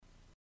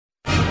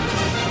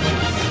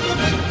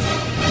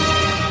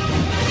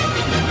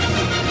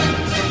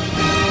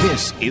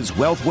This is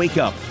Wealth Wake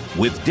Up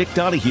with Dick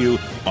Donahue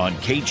on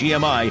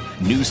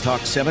KGMI News Talk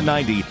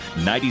 790,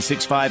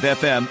 96.5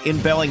 FM in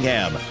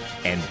Bellingham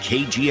and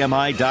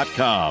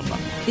KGMI.com.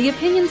 The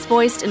opinions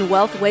voiced in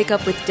Wealth Wake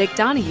Up with Dick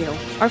Donahue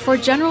are for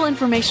general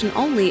information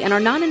only and are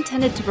not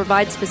intended to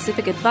provide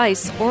specific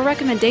advice or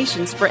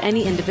recommendations for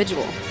any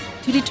individual.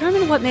 To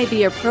determine what may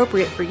be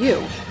appropriate for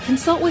you,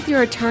 consult with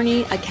your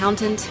attorney,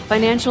 accountant,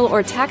 financial,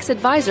 or tax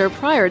advisor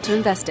prior to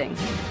investing.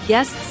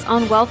 Guests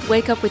on Wealth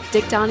Wake Up with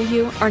Dick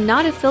Donahue are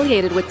not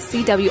affiliated with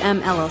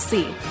CWM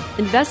LLC.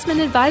 Investment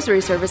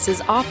advisory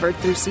services offered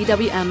through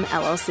CWM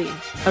LLC,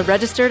 a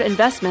registered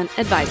investment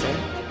advisor.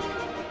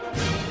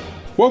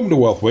 Welcome to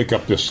Wealth Wake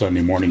Up this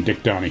Sunday morning.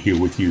 Dick Donahue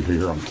with you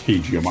here on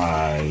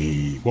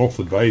KGMI. Wealth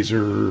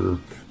advisor,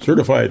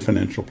 certified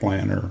financial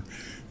planner,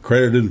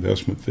 accredited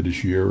investment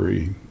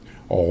fiduciary,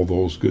 all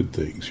those good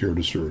things here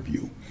to serve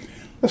you.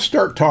 Let's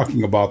start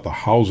talking about the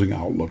housing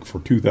outlook for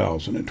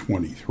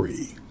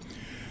 2023.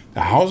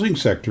 The housing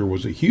sector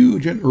was a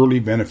huge and early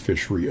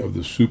beneficiary of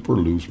the super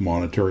loose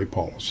monetary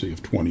policy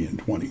of 20 and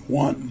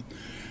 21.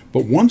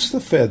 But once the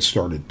Fed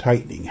started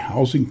tightening,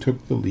 housing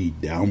took the lead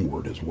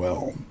downward as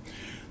well.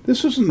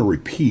 This isn't a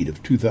repeat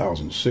of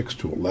 2006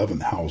 to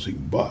 11 housing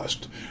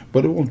bust,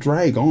 but it will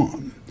drag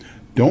on.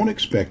 Don't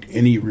expect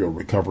any real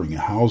recovery in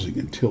housing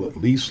until at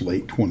least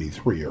late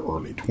 23 or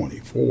early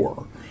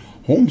 24.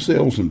 Home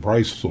sales and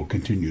prices will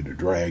continue to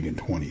drag in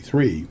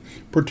 23,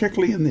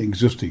 particularly in the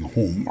existing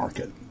home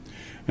market.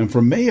 And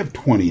from May of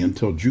 20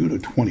 until June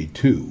of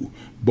 22,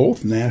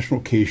 both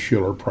National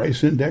Case-Shiller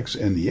Price Index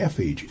and the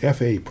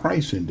FHFA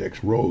Price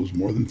Index rose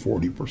more than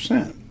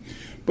 40%.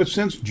 But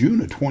since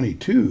June of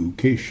 22,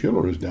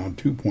 Case-Shiller is down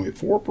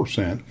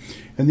 2.4%,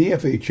 and the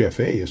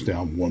FHFA is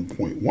down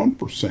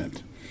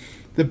 1.1%.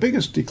 The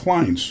biggest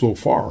declines so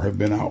far have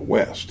been out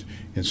west,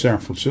 in San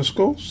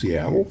Francisco,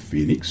 Seattle,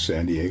 Phoenix,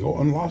 San Diego,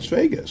 and Las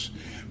Vegas.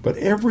 But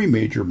every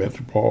major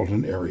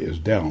metropolitan area is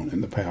down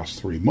in the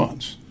past 3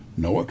 months.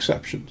 No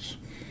exceptions.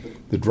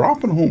 The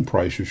drop in home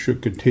prices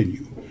should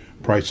continue.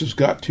 Prices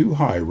got too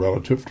high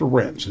relative to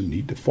rents and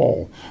need to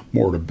fall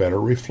more to better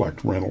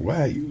reflect rental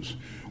values.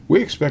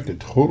 We expect a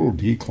total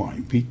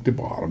decline peak to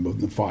bottom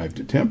of the 5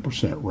 to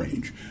 10%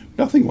 range,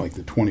 nothing like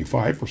the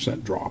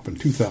 25% drop in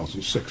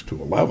 2006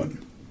 to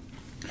 11.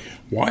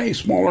 Why a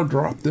smaller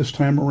drop this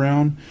time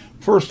around?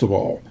 First of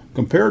all,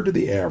 compared to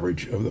the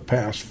average of the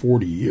past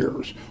 40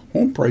 years,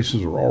 home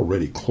prices are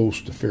already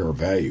close to fair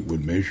value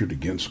when measured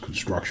against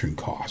construction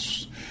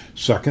costs.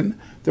 Second,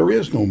 there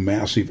is no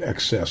massive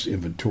excess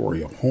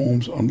inventory of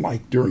homes,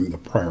 unlike during the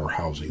prior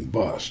housing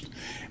bust.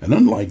 And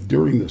unlike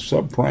during the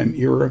subprime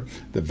era,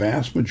 the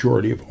vast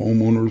majority of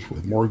homeowners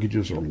with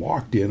mortgages are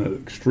locked in at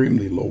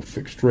extremely low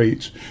fixed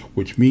rates,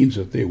 which means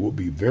that they will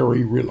be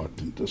very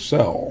reluctant to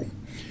sell.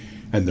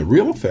 And the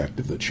real effect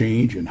of the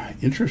change in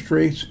interest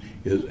rates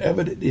is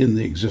evident in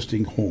the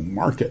existing home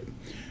market.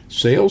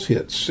 Sales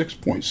hit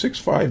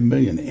 6.65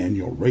 million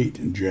annual rate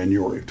in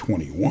January of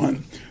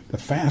 21, the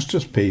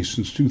fastest pace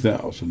since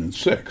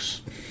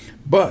 2006.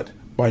 But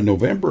by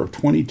November of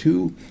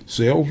 22,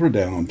 sales were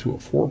down to a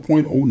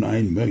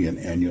 4.09 million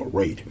annual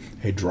rate,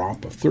 a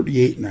drop of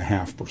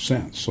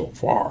 38.5% so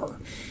far.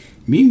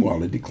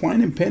 Meanwhile, a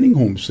decline in pending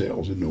home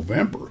sales in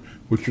November,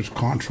 which is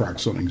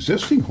contracts on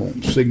existing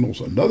homes,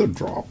 signals another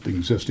drop in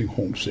existing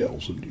home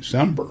sales in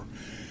December.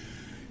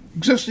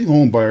 Existing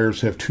home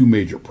buyers have two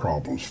major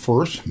problems.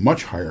 First,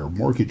 much higher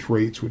mortgage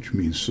rates, which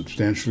means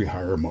substantially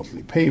higher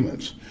monthly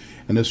payments.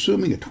 And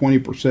assuming a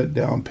 20%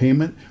 down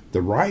payment,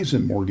 the rise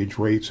in mortgage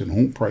rates and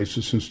home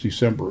prices since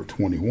December of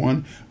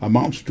 21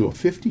 amounts to a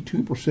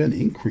 52%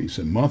 increase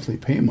in monthly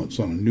payments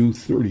on a new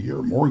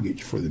 30-year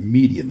mortgage for the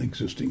median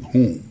existing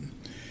home.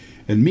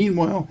 And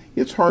meanwhile,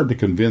 it's hard to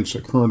convince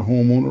a current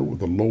homeowner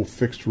with a low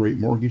fixed-rate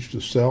mortgage to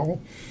sell.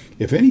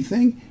 If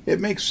anything, it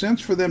makes sense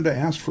for them to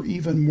ask for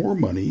even more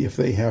money if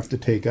they have to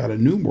take out a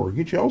new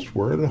mortgage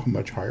elsewhere at a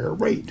much higher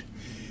rate.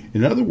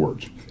 In other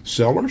words,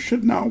 sellers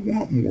should now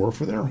want more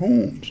for their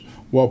homes,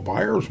 while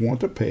buyers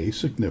want to pay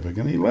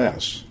significantly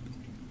less.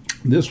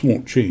 This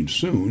won't change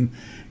soon,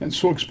 and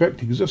so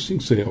expect existing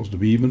sales to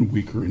be even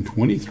weaker in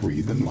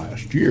 23 than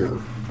last year.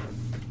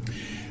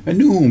 And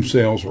new home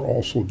sales are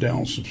also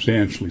down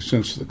substantially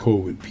since the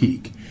COVID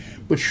peak,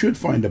 but should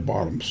find a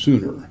bottom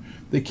sooner.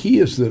 The key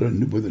is that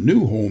with a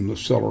new home, the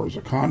seller is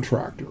a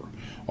contractor.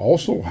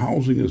 Also,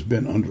 housing has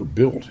been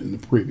underbuilt in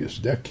the previous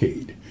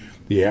decade.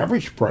 The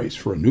average price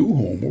for a new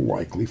home will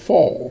likely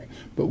fall,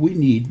 but we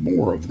need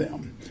more of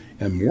them,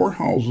 and more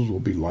houses will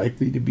be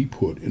likely to be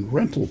put in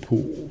rental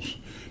pools.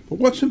 But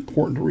what's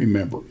important to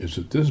remember is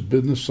that this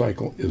business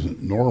cycle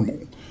isn't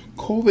normal.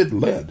 COVID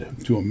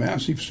led to a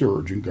massive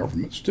surge in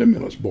government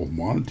stimulus, both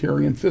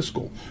monetary and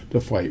fiscal,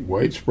 to fight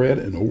widespread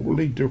and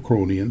overly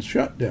draconian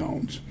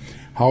shutdowns.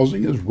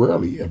 Housing is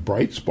rarely a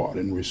bright spot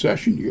in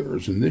recession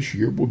years, and this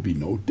year will be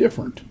no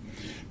different.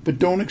 But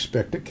don't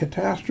expect a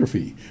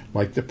catastrophe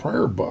like the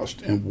prior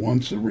bust, and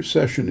once the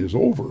recession is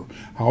over,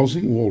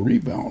 housing will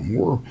rebound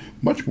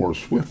much more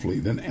swiftly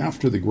than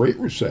after the Great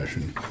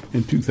Recession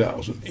in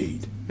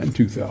 2008 and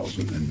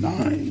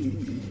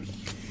 2009.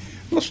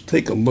 let's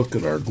take a look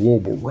at our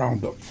global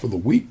roundup for the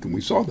week, and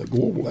we saw that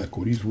global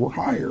equities were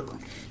higher,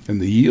 and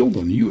the yield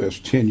on the U.S.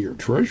 10-year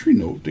Treasury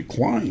note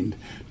declined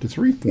to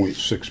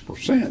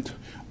 3.6%,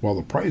 while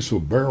the price of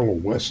a barrel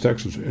of West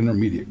Texas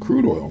Intermediate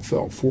crude oil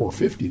fell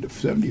 $4.50 to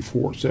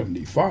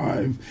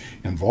 $74.75,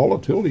 and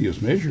volatility as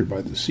measured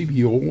by the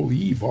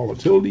CBOE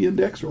Volatility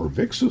Index, or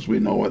VIX as we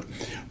know it,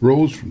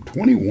 rose from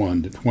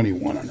 21 to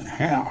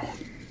 21.5.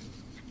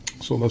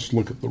 So let's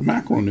look at the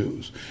macro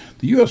news.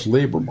 The U.S.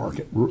 labor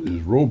market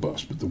is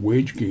robust, but the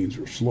wage gains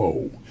are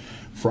slow.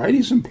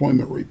 Friday's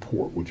employment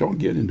report, which I'll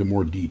get into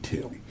more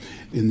detail,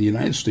 in the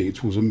United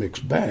States was a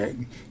mixed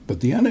bag, but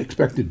the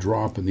unexpected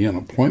drop in the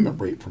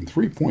unemployment rate from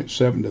 3.7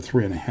 to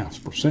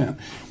 3.5%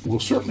 will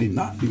certainly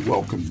not be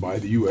welcomed by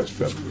the U.S.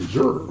 Federal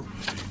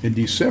Reserve. In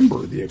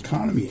December, the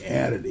economy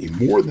added a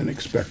more than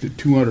expected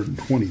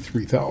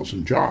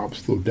 223,000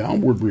 jobs, though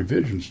downward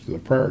revisions to the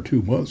prior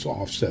 2 months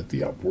offset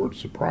the upward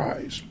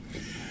surprise.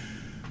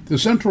 The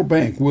central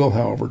bank will,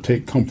 however,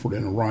 take comfort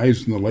in a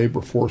rise in the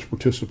labor force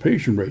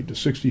participation rate to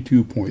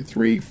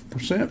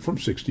 62.3% from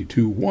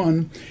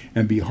 62.1%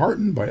 and be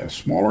heartened by a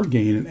smaller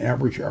gain in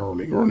average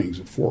hourly earnings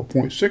of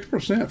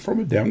 4.6% from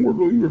a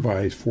downwardly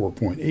revised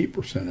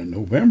 4.8% in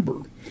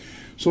November.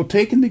 So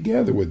taken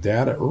together with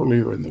data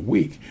earlier in the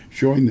week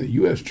showing that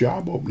U.S.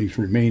 job openings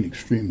remain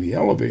extremely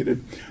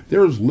elevated,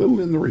 there is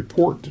little in the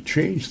report to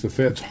change the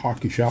Fed's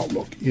hawkish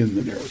outlook in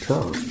the near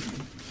term.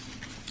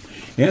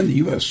 And the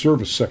U.S.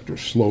 service sector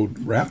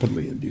slowed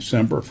rapidly in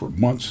December. For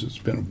months, it's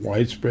been a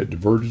widespread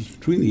divergence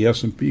between the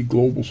S&P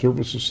Global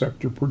Services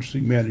Sector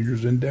Purchasing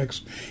Managers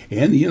Index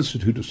and the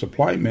Institute of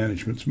Supply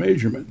Management's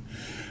measurement.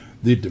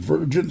 The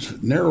divergence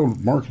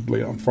narrowed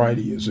markedly on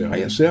Friday as the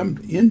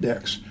ISM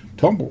index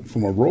tumbled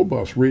from a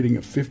robust rating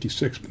of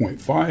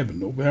 56.5 in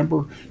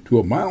November to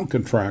a mild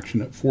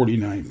contraction at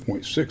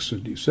 49.6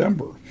 in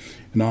December.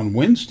 And on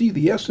Wednesday,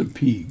 the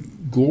S&P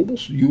Global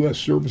U.S.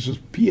 Services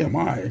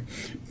PMI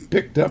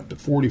picked up to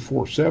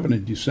 44.7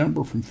 in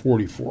December from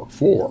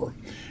 44.4.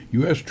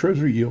 U.S.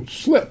 Treasury yields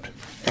slipped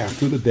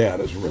after the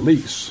data's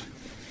release.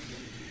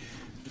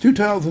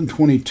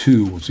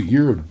 2022 was a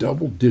year of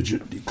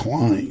double-digit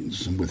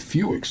declines, and with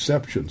few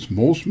exceptions,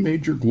 most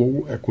major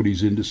global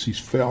equities indices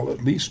fell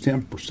at least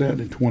 10%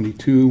 in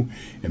 22,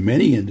 and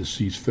many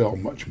indices fell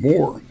much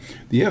more.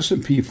 The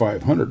S&P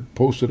 500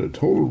 posted a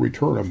total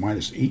return of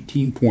minus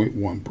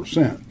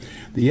 18.1%.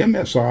 The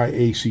MSI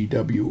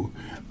ACWI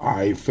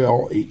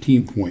fell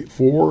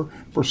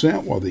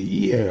 18.4%, while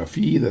the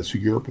EAFE, that's the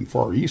Europe and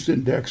Far East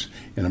Index,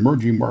 and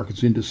emerging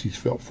markets indices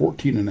fell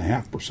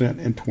 14.5%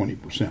 and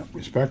 20%,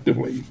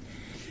 respectively.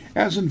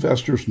 As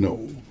investors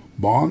know,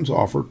 bonds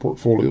offer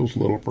portfolios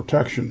little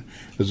protection,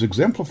 as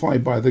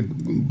exemplified by the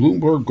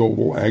Bloomberg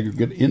Global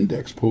Aggregate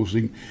Index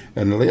posting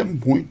an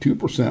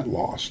 11.2%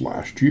 loss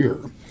last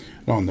year.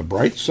 And on the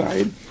bright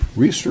side,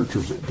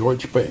 researchers at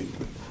Deutsche Bank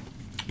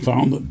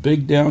found that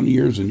big down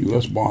years in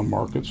U.S. bond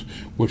markets,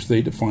 which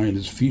they defined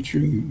as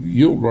featuring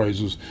yield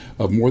rises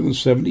of more than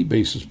 70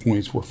 basis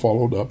points, were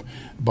followed up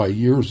by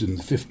years in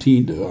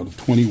 15 out of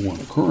 21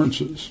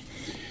 occurrences.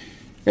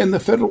 And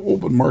the Federal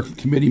Open Market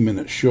Committee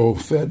minutes show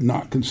Fed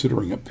not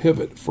considering a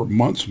pivot. For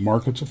months,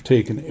 markets have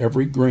taken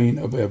every grain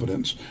of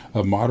evidence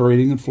of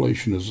moderating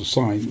inflation as a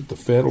sign that the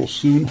Fed will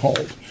soon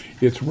halt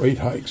its rate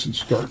hikes and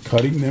start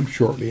cutting them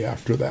shortly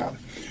after that.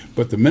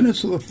 But the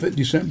minutes of the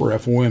December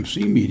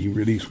FOMC meeting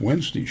released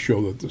Wednesday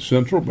show that the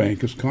central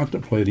bank is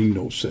contemplating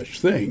no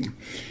such thing.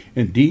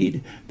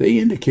 Indeed, they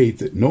indicate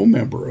that no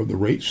member of the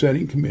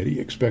rate-setting committee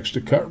expects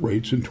to cut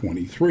rates in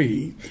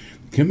 23.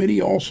 The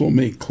committee also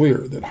made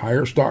clear that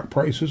higher stock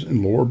prices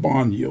and lower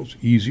bond yields,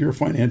 easier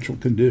financial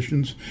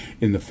conditions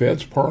in the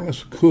Fed's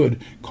parlance, could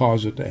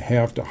cause it to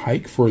have to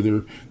hike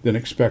further than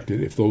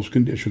expected if those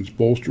conditions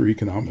bolster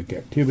economic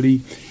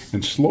activity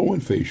and slow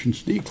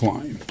inflation's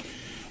decline.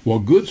 While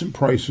goods and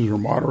prices are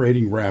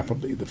moderating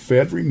rapidly, the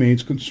Fed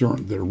remains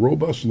concerned that a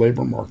robust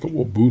labor market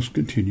will boost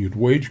continued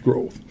wage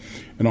growth.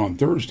 And on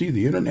Thursday,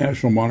 the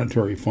International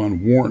Monetary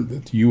Fund warned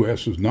that the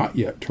U.S. has not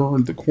yet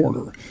turned the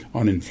corner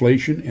on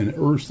inflation and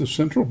urged the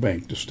central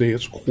bank to stay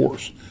its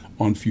course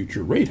on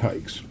future rate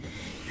hikes.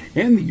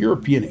 And the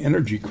European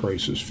energy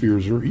crisis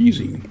fears are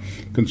easing.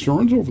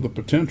 Concerns over the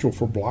potential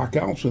for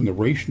blackouts and the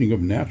rationing of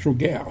natural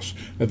gas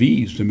have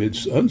eased amid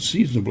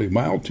unseasonably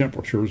mild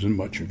temperatures in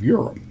much of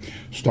Europe.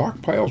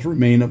 Stockpiles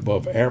remain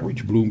above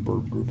average,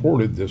 Bloomberg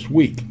reported this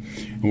week.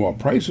 And while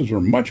prices are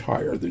much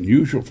higher than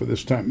usual for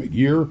this time of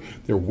year,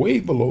 they're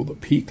way below the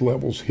peak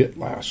levels hit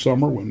last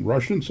summer when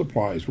Russian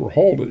supplies were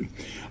halted.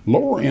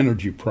 Lower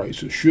energy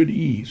prices should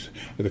ease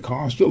the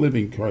cost of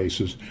living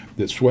crisis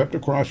that swept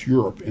across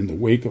Europe in the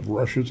wake of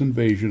Russia's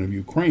invasion of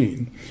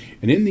Ukraine.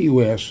 And in the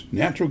U.S.,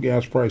 natural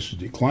gas prices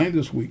declined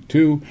this week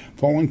too,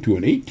 falling to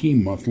an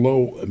 18-month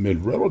low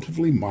amid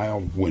relatively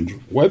mild winter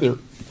weather.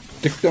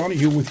 Dick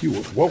Donahue with you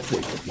with Wealth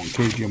Wake Up on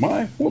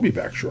KGMI. We'll be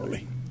back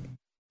shortly.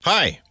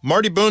 Hi,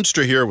 Marty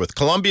Boonstra here with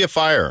Columbia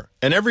Fire,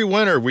 and every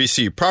winter we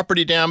see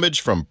property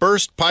damage from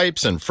burst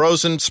pipes and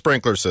frozen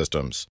sprinkler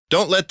systems.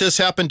 Don't let this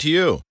happen to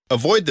you.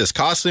 Avoid this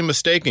costly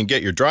mistake and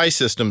get your dry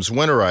systems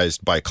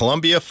winterized by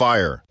Columbia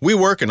Fire. We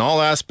work in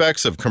all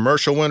aspects of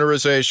commercial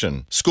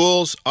winterization.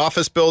 Schools,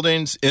 office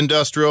buildings,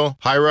 industrial,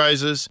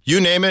 high-rises, you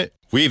name it,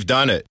 we've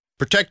done it.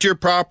 Protect your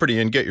property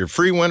and get your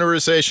free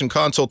winterization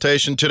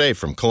consultation today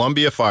from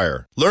Columbia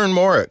Fire. Learn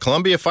more at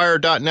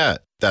columbiafire.net.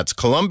 That's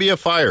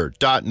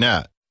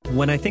columbiafire.net.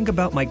 When I think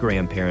about my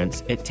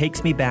grandparents, it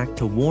takes me back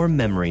to warm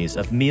memories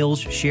of meals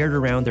shared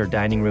around their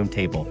dining room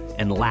table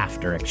and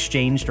laughter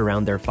exchanged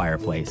around their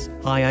fireplace.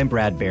 Hi, I'm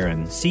Brad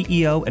Barron,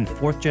 CEO and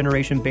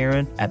fourth-generation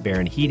Barron at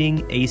Barron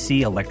Heating,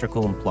 AC,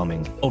 Electrical, and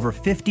Plumbing. Over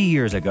 50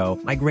 years ago,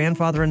 my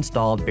grandfather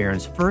installed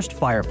Barron's first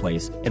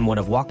fireplace in one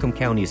of Whatcom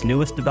County's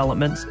newest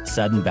developments,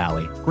 Sudden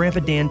Valley. Grandpa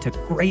Dan took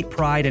great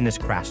pride in his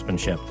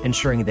craftsmanship,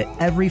 ensuring that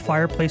every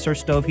fireplace or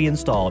stove he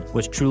installed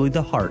was truly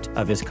the heart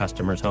of his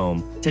customer's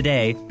home.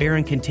 Today,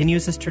 Barron continues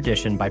this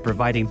tradition by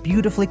providing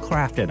beautifully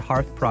crafted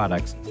hearth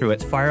products through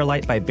its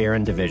Firelight by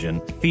Barron division.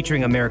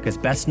 Featuring America's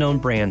best-known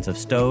brands of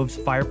stoves,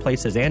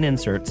 fireplaces, and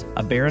inserts,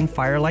 a Barron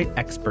Firelight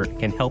expert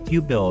can help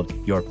you build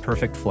your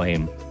perfect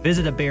flame.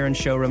 Visit a Barron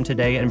showroom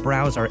today and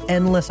browse our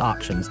endless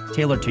options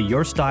tailored to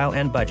your style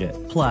and budget.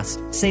 Plus,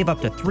 save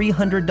up to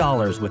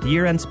 $300 with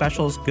year-end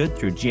specials good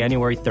through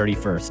January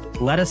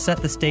 31st. Let us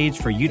set the stage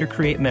for you to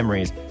create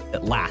memories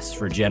that lasts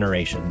for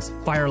generations.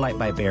 Firelight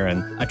by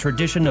Barron, a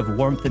tradition of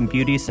warmth and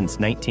beauty since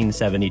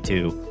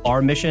 1972.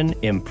 Our mission,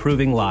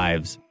 improving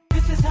lives.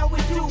 This is how we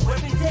do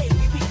every day.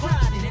 We be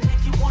grinding, and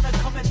if you wanna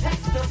come and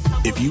text us,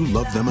 if you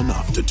love them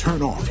enough to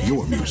turn off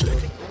your music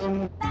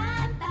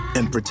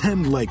and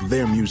pretend like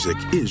their music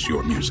is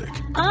your music.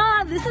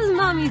 This is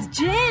Mommy's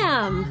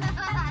jam.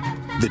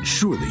 Then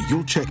surely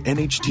you'll check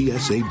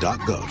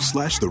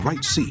nhtsa.gov/the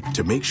right seat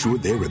to make sure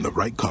they're in the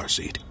right car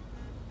seat.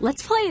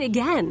 Let's play it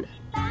again.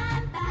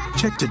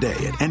 Check today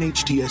at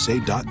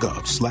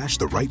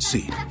nhtsa.gov/the right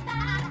seat.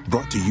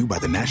 Brought to you by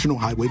the National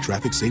Highway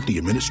Traffic Safety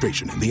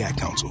Administration and the Ad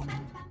Council.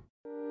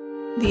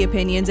 The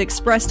opinions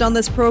expressed on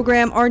this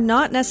program are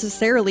not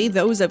necessarily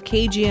those of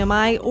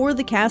KGMI or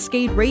the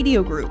Cascade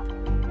Radio Group.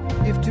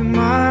 If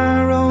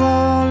tomorrow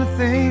all the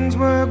things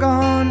were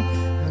gone,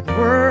 I'd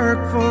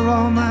work for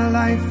all my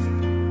life,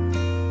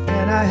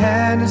 and I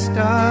had to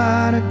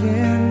start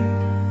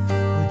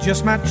again with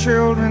just my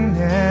children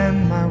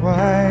and my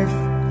wife.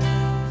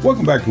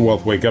 Welcome back to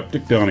Wealth Wake Up.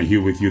 Dick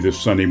Donahue with you this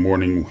Sunday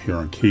morning here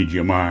on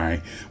KGMI.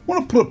 I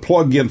want to put a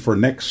plug in for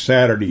next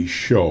Saturday's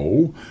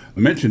show. I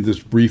mentioned this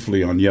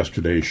briefly on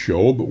yesterday's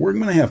show, but we're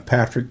going to have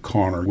Patrick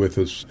Connor with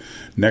us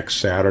next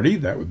Saturday.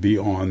 That would be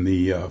on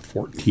the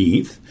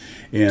 14th.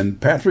 And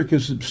Patrick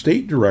is the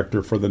state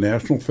director for the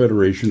National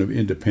Federation of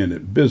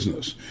Independent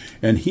Business.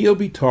 And he'll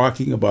be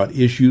talking about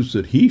issues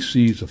that he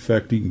sees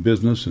affecting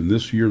business in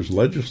this year's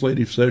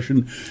legislative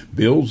session,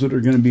 bills that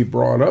are going to be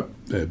brought up,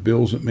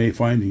 bills that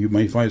you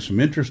may find some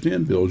interest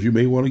in, bills you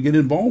may want to get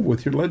involved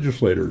with your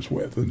legislators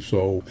with. And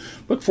so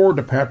look forward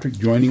to Patrick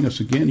joining us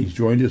again. He's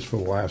joined us for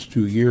the last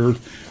 2 years.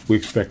 We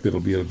expect it'll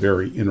be a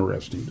very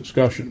interesting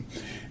discussion.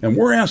 And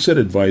we're Asset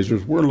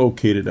Advisors. We're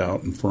located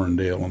out in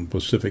Ferndale on the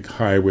Pacific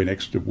Highway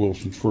next to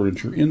Wilson's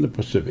Furniture in the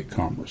Pacific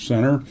Commerce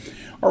Center.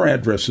 Our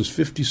address is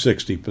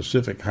 5060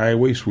 Pacific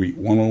Highway, Suite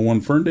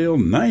 101, Ferndale,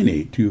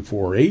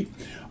 98248.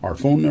 Our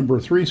phone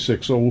number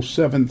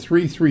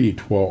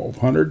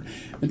 360-733-1200.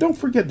 And don't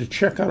forget to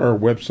check out our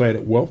website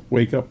at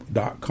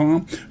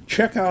wealthwakeup.com.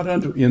 Check out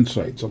under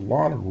Insights. A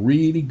lot of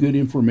really good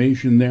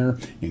information there,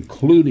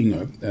 including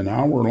an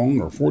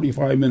hour-long or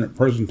 45-minute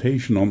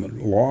presentation on the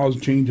laws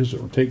changes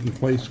that are taking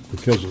place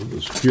because of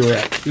the Secure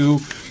Act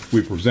 2.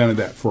 We presented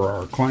that for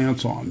our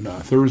clients on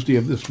Thursday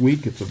of this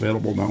week. It's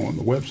available now on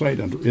the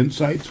website under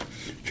Insights.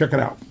 Check it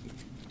out.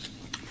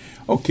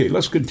 Okay,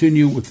 let's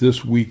continue with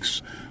this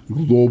week's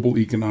Global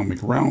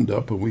Economic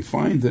Roundup, and we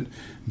find that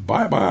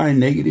bye-bye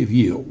negative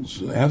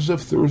yields. As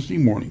of Thursday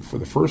morning, for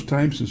the first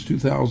time since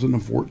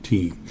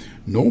 2014,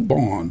 no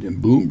bond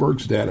in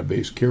Bloomberg's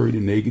database carried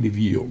a negative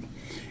yield.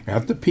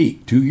 At the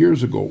peak 2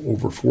 years ago,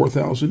 over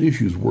 4,000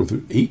 issues worth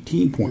of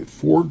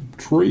 $18.4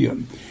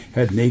 trillion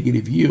had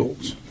negative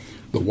yields.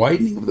 The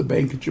widening of the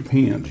Bank of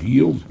Japan's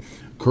yield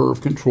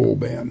curve control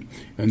band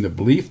and the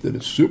belief that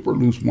its super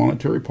loose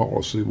monetary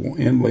policy will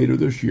end later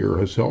this year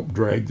has helped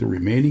drag the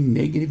remaining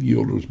negative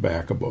yielders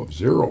back above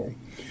zero.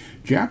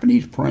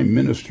 Japanese Prime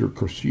Minister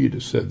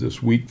Kishida said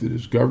this week that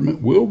his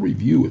government will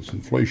review its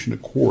inflation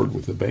accord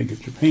with the Bank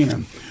of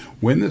Japan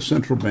when the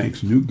central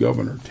bank's new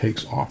governor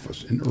takes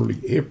office in early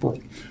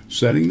April,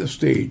 setting the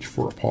stage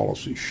for a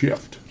policy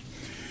shift.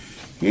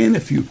 And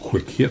a few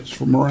quick hits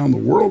from around the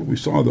world. We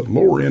saw that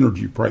lower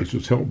energy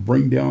prices helped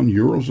bring down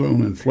Eurozone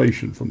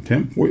inflation from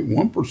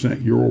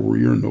 10.1% year over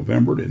year in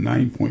November to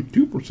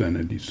 9.2%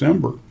 in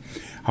December.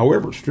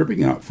 However,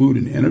 stripping out food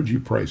and energy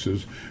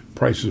prices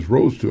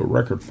rose to a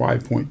record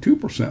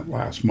 5.2%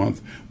 last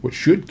month, which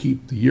should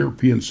keep the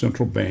European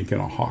Central Bank in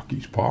a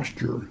hawkish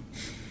posture.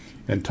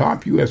 And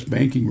top U.S.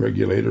 banking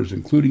regulators,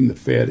 including the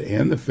Fed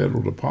and the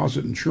Federal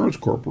Deposit Insurance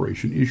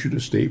Corporation, issued a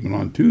statement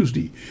on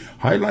Tuesday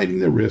highlighting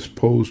the risk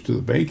posed to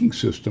the banking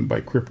system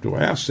by crypto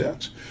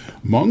assets.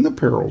 Among the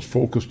perils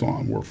focused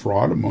on were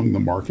fraud among the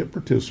market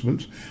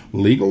participants,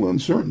 legal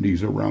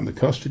uncertainties around the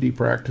custody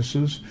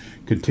practices,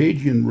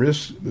 contagion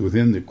risks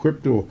within the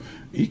crypto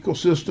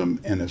ecosystem,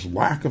 and its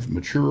lack of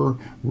mature,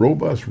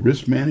 robust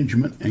risk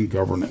management and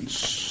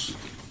governance.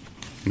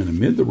 And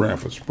amid the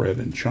rapid spread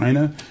in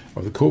China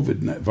of the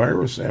COVID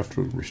virus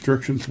after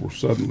restrictions were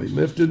suddenly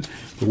lifted,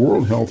 the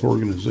World Health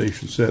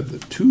Organization said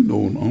that 2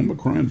 known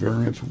Omicron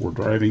variants were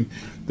driving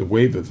the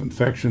wave of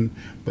infection,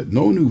 but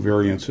no new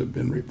variants have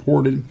been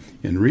reported.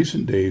 In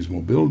recent days,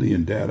 mobility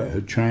and data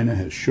in China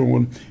has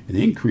shown an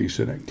increase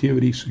in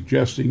activity,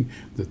 suggesting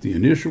that the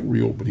initial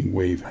reopening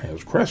wave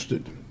has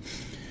crested.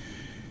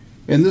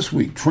 And this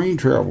week, train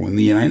travel in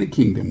the United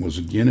Kingdom was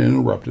again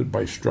interrupted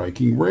by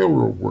striking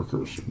railroad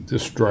workers.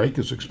 This strike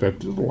is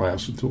expected to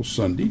last until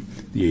Sunday,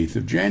 the 8th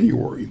of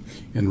January.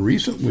 In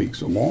recent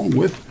weeks, along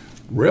with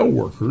rail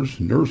workers,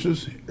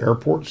 nurses,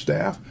 airport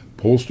staff,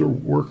 postal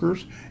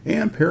workers,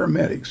 and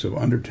paramedics have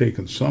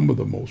undertaken some of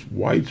the most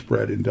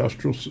widespread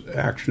industrial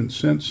action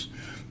since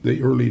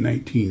the early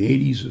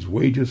 1980s, as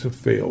wages have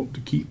failed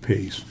to keep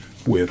pace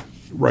with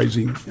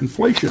rising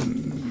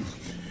inflation.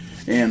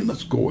 And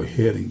let's go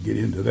ahead and get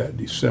into that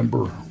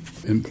December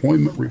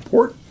employment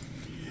report.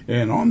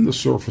 And on the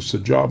surface, the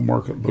job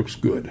market looks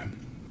good.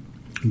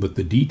 But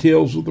the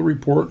details of the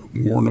report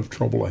warn of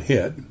trouble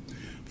ahead.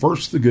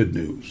 First, the good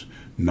news.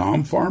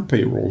 Non-farm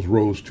payrolls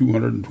rose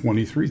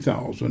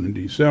 223,000 in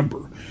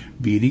December,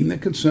 beating the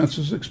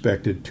consensus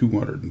expected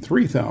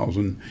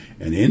 203,000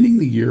 and ending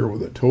the year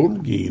with a total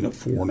gain of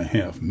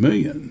 4.5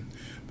 million.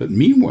 But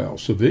meanwhile,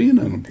 civilian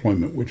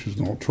unemployment, which is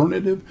an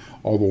alternative,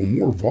 although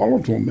more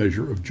volatile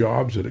measure of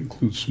jobs that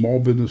includes small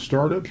business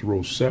startups,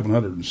 rose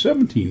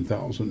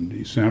 717,000 in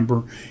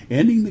December,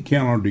 ending the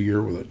calendar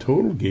year with a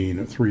total gain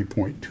of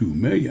 3.2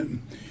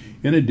 million.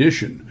 In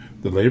addition,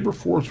 the labor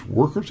force,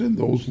 workers and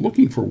those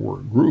looking for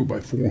work, grew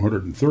by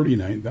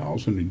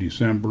 439,000 in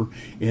December,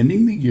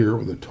 ending the year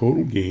with a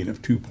total gain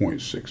of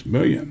 2.6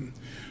 million.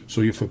 So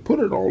if we put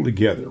it all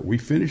together, we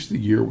finished the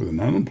year with an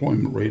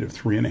unemployment rate of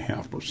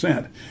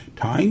 3.5%,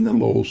 tying the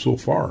low so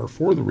far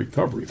for the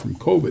recovery from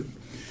COVID.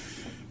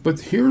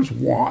 But here's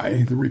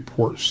why the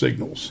report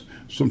signals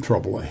some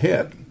trouble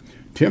ahead.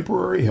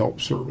 Temporary help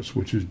service,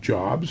 which is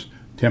jobs,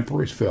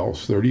 temporaries fell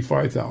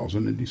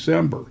 35,000 in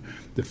December,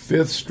 the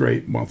 5th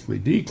straight monthly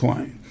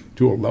decline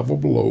to a level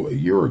below a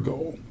year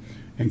ago.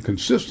 And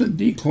consistent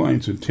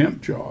declines in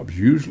temp jobs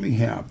usually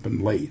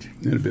happen late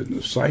in a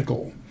business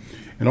cycle.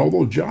 And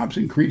although jobs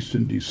increased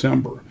in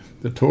December,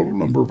 the total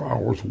number of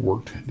hours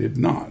worked did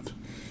not.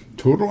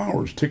 Total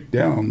hours ticked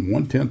down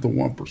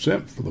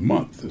 0.1% for the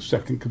month, the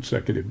second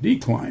consecutive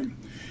decline.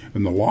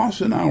 And the loss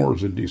in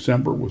hours in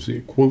December was the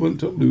equivalent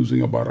to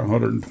losing about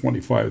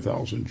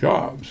 125,000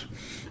 jobs.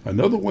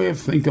 Another way of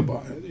thinking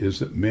about it is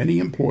that many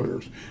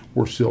employers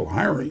were still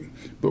hiring,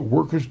 but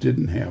workers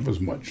didn't have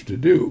as much to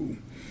do.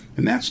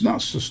 And that's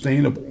not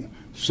sustainable.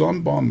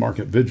 Some bond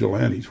market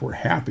vigilantes were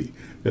happy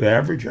that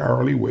average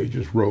hourly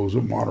wages rose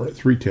a moderate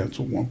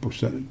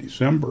 0.3% in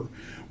December,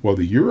 while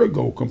the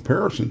year-ago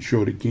comparison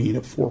showed a gain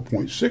of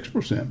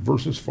 4.6%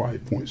 versus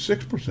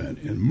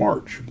 5.6% in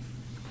March.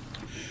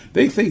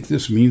 They think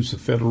this means the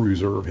Federal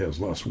Reserve has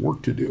less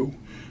work to do,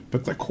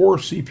 but the core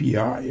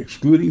CPI,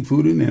 excluding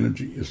food and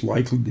energy, is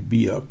likely to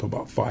be up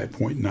about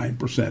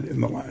 5.9%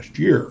 in the last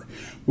year,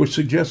 which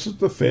suggests that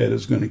the Fed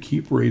is going to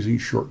keep raising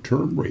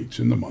short-term rates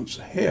in the months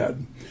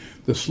ahead.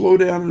 The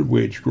slowdown in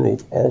wage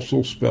growth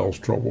also spells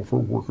trouble for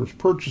workers'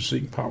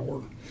 purchasing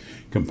power.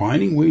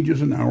 Combining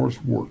wages and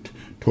hours worked,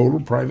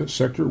 total private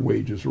sector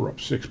wages are up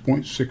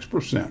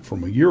 6.6%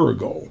 from a year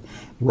ago,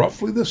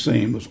 roughly the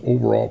same as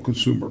overall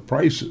consumer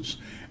prices,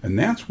 and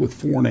that's with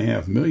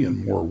 4.5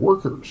 million more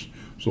workers.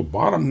 So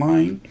bottom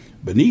line,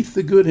 beneath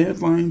the good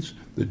headlines,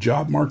 the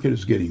job market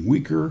is getting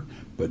weaker,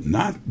 but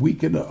not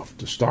weak enough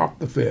to stop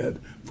the Fed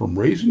from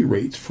raising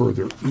rates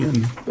further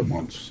in the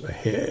months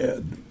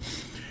ahead.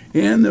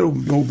 And the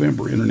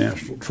November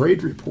International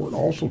Trade Report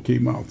also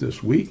came out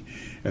this week,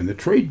 and the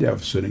trade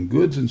deficit in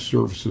goods and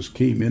services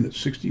came in at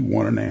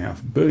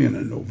 $61.5 billion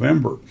in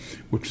November,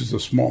 which is the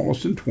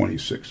smallest in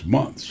 26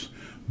 months.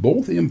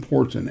 Both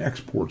imports and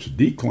exports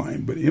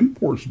declined, but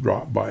imports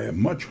dropped by a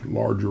much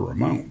larger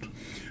amount.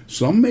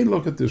 Some may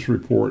look at this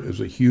report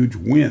as a huge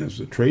win, as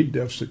the trade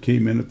deficit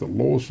came in at the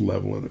lowest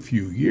level in a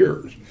few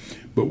years.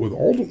 But what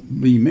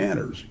ultimately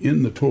matters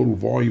in the total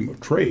volume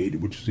of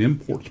trade, which is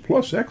imports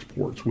plus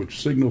exports,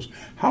 which signals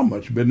how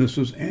much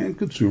businesses and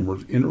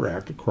consumers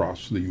interact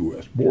across the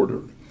U.S.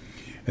 border.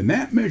 And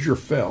that measure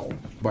fell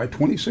by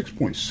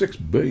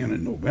 $26.6 billion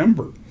in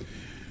November.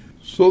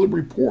 So the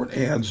report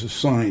adds the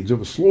signs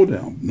of a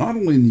slowdown, not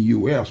only in the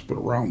U.S., but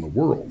around the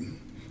world.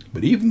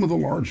 But even with a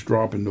large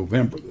drop in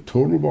November, the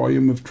total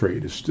volume of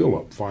trade is still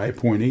up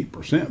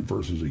 5.8%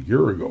 versus a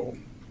year ago.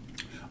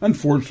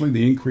 Unfortunately,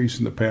 the increase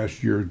in the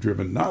past year is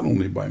driven not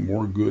only by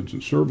more goods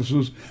and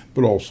services,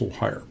 but also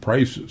higher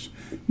prices.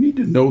 You need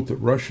to note that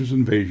Russia's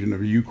invasion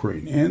of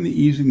Ukraine and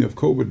the easing of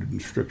COVID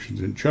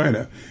restrictions in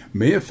China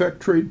may affect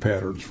trade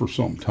patterns for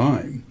some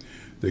time.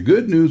 The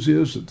good news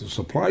is that the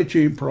supply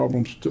chain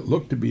problems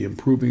look to be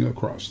improving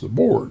across the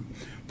board.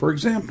 For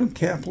example,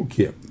 Campbell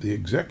Kipp, the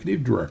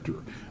executive director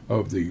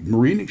of the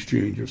Marine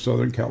Exchange of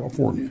Southern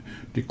California,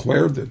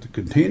 declared that the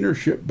container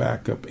ship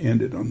backup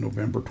ended on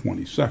November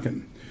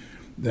 22nd.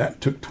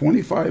 That took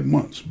 25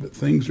 months, but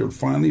things are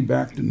finally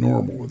back to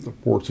normal at the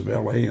ports of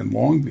LA and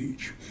Long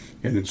Beach.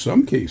 And in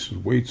some cases,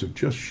 weights have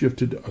just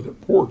shifted to other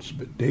ports,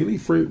 but daily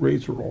freight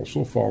rates are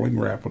also falling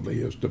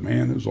rapidly as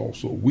demand has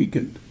also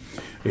weakened.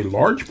 A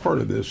large part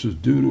of this is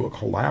due to a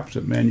collapse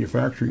in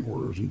manufacturing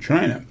orders in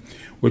China,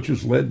 which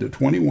has led to a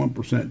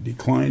 21%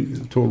 decline in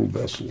the total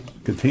vessel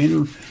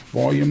container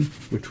volume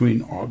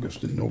between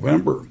August and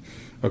November,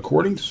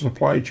 according to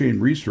supply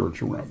chain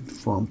research around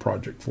firm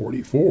Project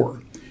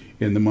 44.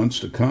 In the months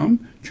to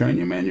come,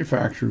 China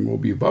manufacturing will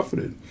be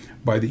buffeted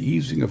by the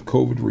easing of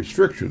COVID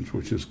restrictions,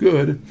 which is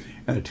good,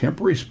 and a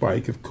temporary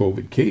spike of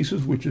COVID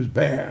cases, which is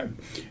bad,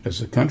 as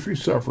the country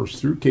suffers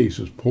through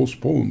cases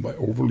postponed by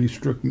overly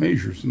strict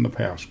measures in the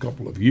past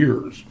couple of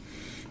years.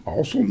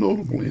 Also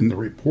notable in the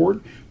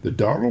report, the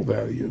dollar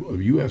value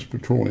of U.S.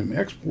 petroleum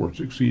exports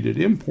exceeded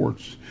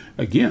imports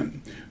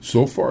again.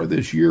 So far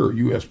this year,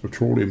 U.S.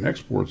 petroleum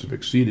exports have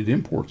exceeded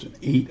imports in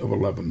 8 of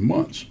 11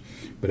 months.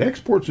 But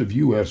exports of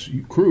U.S.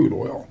 crude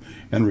oil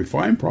and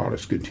refined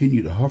products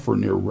continue to hover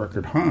near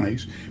record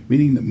highs,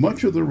 meaning that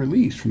much of the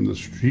release from the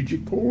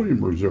Strategic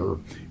Petroleum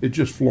Reserve is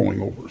just flowing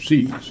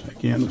overseas.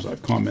 Again, as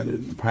I've commented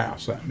in the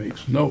past, that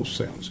makes no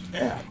sense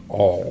at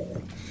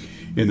all.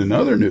 In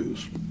another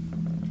news,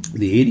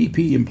 the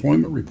ADP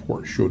employment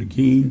report showed a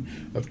gain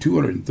of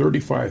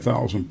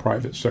 235,000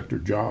 private sector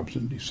jobs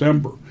in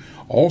December.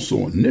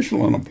 Also,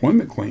 initial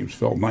unemployment claims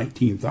fell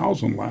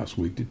 19,000 last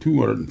week to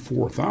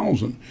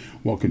 204,000,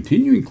 while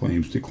continuing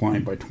claims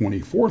declined by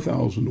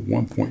 24,000 to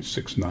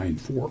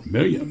 1.694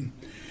 million.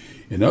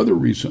 In other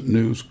recent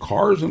news,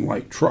 cars and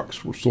light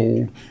trucks were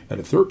sold at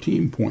a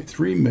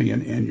 13.3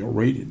 million annual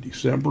rate in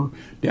December,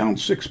 down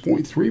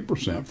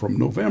 6.3% from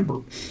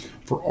November.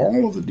 For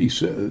all of the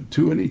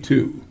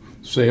 2022,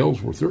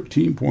 sales were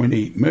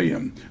 13.8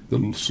 million,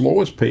 the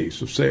slowest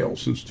pace of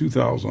sales since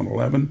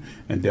 2011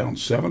 and down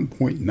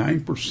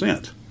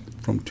 7.9%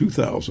 from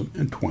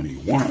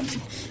 2021.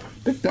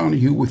 Dick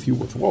Donahue with you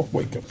with Wealth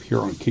Wake Up here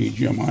on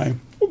KGMI.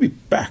 We'll be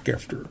back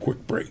after a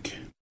quick break.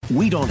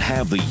 We don't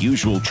have the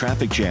usual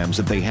traffic jams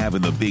that they have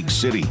in the big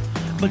city,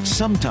 but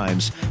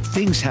sometimes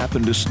things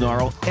happen to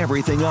snarl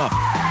everything up.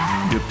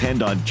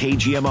 Depend on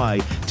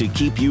KGMI to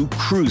keep you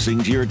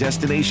cruising to your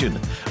destination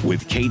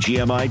with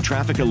KGMI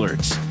traffic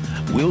alerts.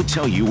 We'll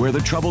tell you where the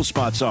trouble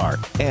spots are,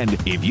 and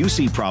if you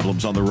see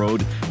problems on the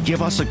road,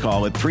 give us a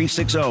call at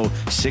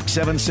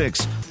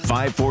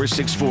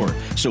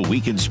 360-676-5464 so we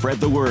can spread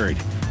the word.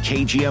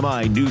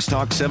 KGMI News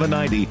Talk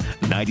 790,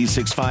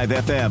 96.5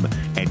 FM,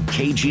 and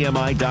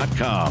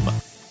KGMI.com.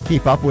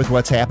 Keep up with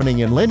what's happening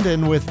in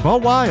Linden with Bo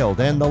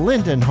Wild and the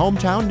Linden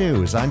Hometown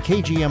News on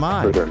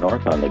KGMI. Further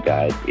north on the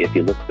guide, if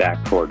you look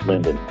back toward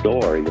Linden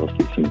Store, you'll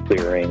see some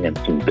clearing and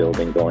some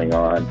building going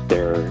on.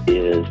 There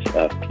is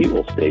a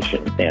fuel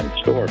station and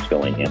stores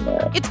going in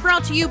there. It's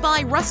brought to you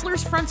by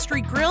Rustler's Front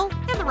Street Grill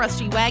and the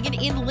Rusty Wagon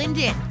in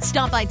Linden.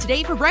 Stop by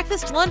today for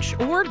breakfast, lunch,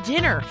 or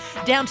dinner.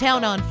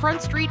 Downtown on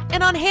Front Street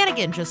and on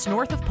Hannigan, just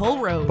north of Pole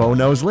Road. Bo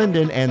knows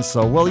Linden, and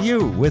so will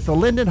you, with the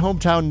Linden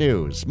Hometown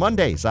News.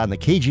 Mondays on the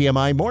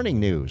KGMI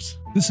Morning News.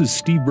 This is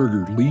Steve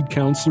Berger, lead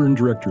counselor and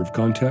director of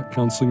Contact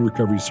Counseling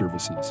Recovery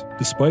Services.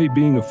 Despite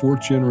being a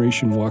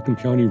fourth-generation Whatcom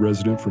County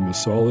resident from a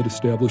solid,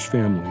 established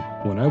family,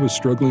 when I was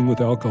struggling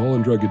with alcohol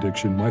and drug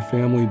addiction, my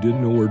family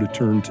didn't know where to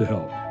turn to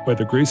help. By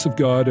the grace of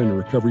God and a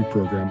recovery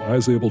program, I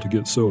was able to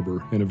get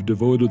sober and have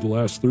devoted the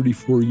last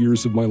 34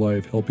 years of my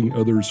life helping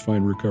others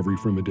find recovery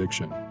from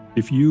addiction.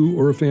 If you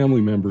or a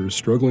family member is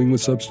struggling with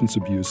substance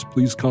abuse,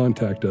 please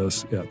contact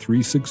us at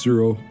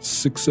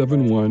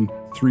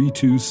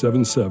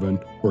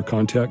 360-671-3277 or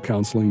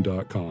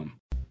contactcounseling.com.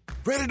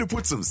 Ready to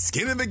put some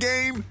skin in the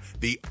game?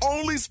 The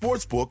only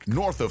sports book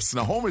north of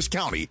Snohomish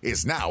County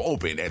is now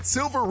open at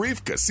Silver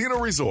Reef Casino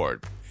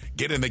Resort.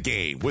 Get in the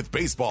game with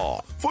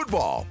baseball,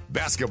 football,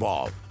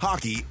 basketball,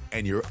 hockey,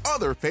 and your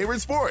other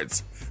favorite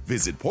sports.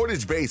 Visit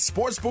Portage Bay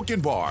Sportsbook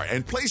and Bar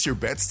and place your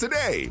bets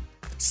today.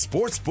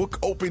 Sportsbook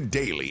open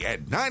daily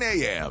at 9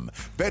 a.m.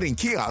 Betting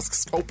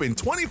kiosks open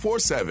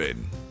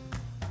 24/7.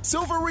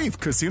 Silver Reef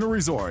Casino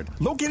Resort,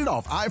 located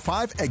off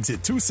I-5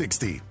 exit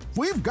 260.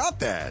 We've got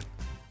that.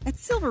 At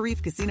Silver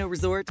Reef Casino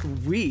Resort,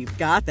 we've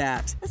got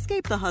that.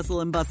 Escape the hustle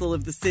and bustle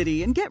of the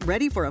city and get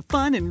ready for a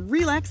fun and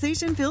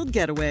relaxation-filled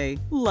getaway.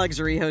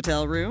 Luxury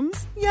hotel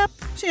rooms? Yep.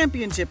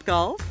 Championship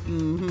golf?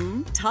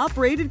 Mm-hmm.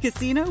 Top-rated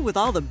casino with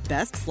all the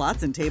best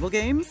slots and table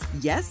games?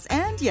 Yes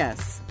and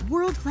yes.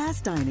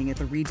 World-class dining at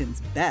the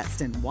region's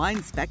best and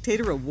Wine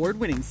Spectator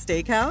award-winning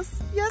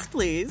steakhouse? Yes,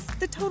 please.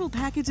 The total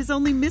package is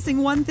only missing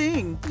one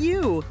thing.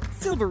 You.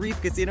 Silver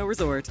Reef Casino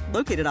Resort.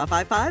 Located off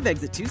I-5,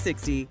 exit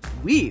 260.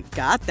 We've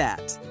got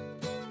that.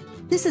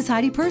 This is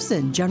Heidi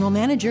Person, General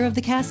Manager of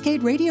the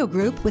Cascade Radio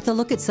Group, with a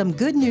look at some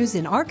good news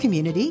in our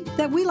community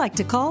that we like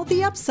to call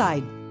the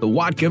upside. The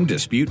Whatcom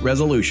Dispute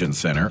Resolution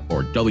Center,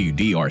 or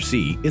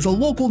WDRC, is a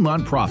local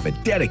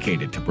nonprofit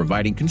dedicated to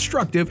providing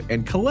constructive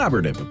and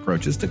collaborative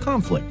approaches to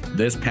conflict.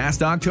 This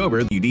past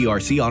October, the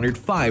WDRC honored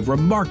 5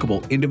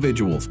 remarkable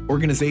individuals,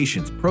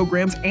 organizations,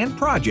 programs, and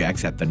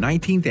projects at the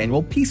 19th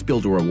Annual Peace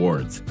Builder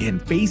Awards. In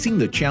facing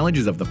the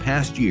challenges of the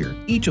past year,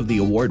 each of the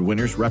award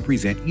winners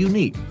represent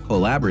unique,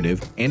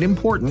 collaborative, and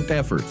important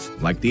efforts,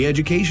 like the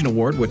Education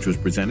Award, which was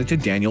presented to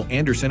Daniel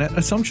Anderson at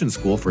Assumption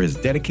School for his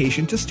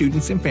dedication to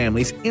students and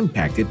families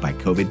impacted by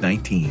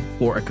COVID-19.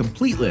 For a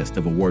complete list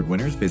of award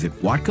winners, visit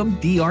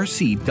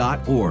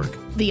whatcomdrc.org.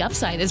 The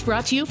Upside is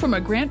brought to you from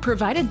a grant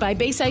provided by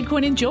Bayside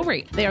Coin and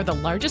Jewelry. They are the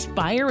largest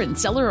buyer and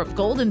seller of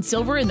gold and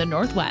silver in the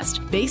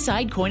Northwest.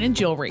 Bayside Coin and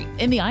Jewelry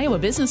in the Iowa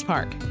Business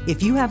Park.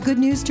 If you have good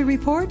news to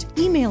report,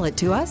 email it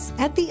to us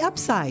at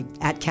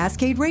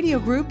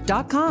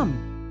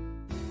theupside@cascaderadiogroup.com.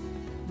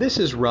 This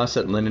is Russ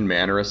at Linden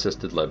Manor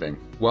Assisted Living.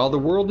 While the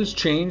world has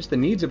changed, the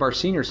needs of our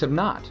seniors have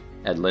not.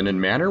 At Linden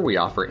Manor, we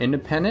offer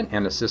independent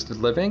and assisted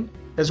living,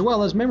 as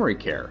well as memory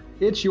care.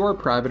 It's your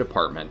private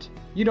apartment.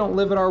 You don't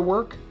live at our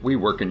work, we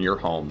work in your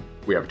home.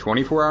 We have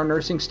 24-hour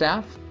nursing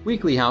staff,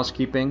 weekly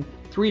housekeeping,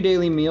 3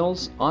 daily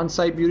meals,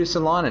 on-site beauty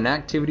salon, and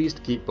activities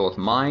to keep both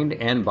mind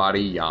and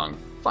body young.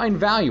 Find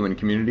value in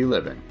community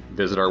living.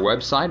 Visit our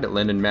website at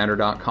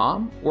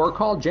lindenmanor.com or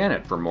call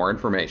Janet for more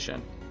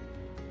information.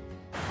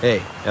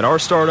 Hey, at our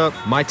startup,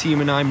 my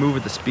team and I move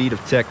at the speed of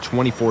tech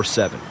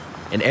 24/7.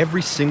 And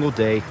every single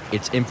day,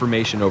 it's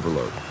information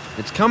overload.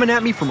 It's coming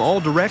at me from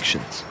all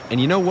directions. And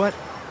you know what?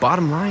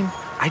 Bottom line,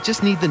 I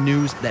just need the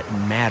news that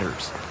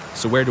matters.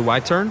 So where do I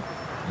turn?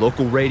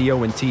 Local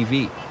radio and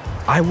TV.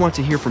 I want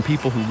to hear from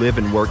people who live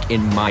and work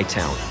in my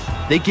town.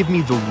 They give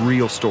me the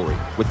real story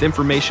with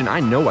information I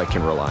know I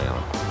can rely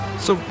on.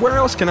 So where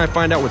else can I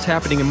find out what's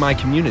happening in my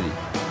community?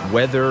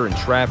 Weather and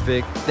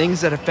traffic,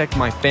 things that affect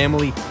my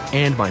family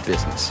and my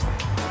business.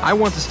 I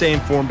want to stay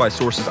informed by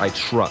sources I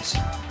trust.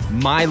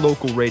 My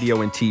local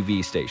radio and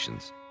TV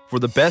stations. For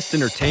the best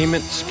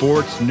entertainment,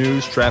 sports,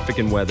 news, traffic,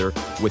 and weather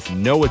with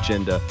no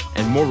agenda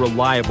and more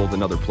reliable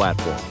than other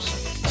platforms.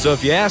 So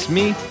if you ask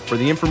me for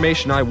the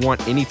information I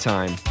want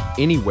anytime,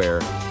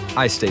 anywhere,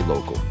 I stay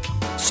local.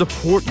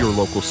 Support your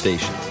local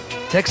station.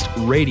 Text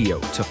radio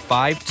to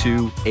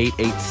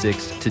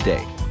 52886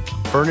 today.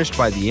 Furnished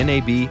by the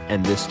NAB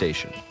and this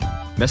station.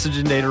 Message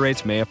and data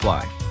rates may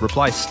apply.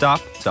 Reply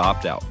STOP to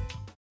opt out.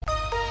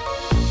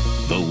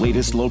 The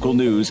latest local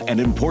news and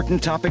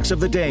important topics of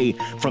the day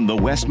from the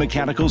West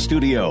Mechanical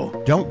Studio.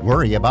 Don't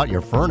worry about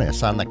your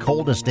furnace on the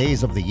coldest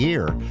days of the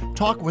year.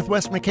 Talk with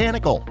West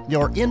Mechanical,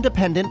 your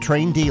independent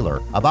Trane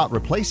dealer, about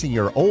replacing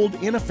your old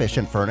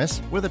inefficient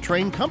furnace with a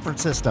Trane comfort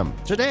system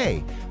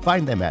today.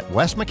 Find them at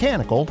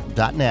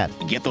westmechanical.net.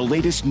 Get the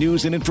latest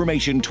news and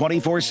information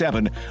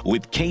 24/7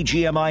 with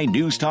KGMI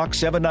News Talk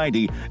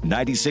 790,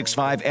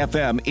 96.5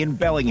 FM in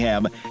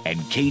Bellingham and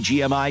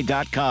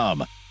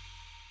KGMI.com.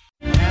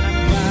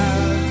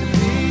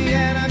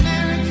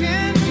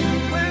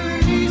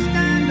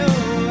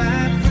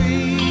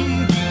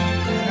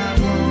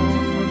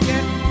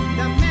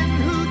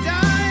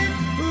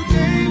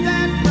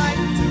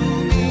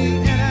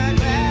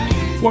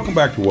 Welcome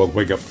back to Wealth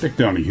Wake Up. Dick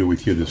Donahue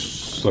with you this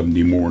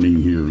Sunday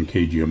morning here in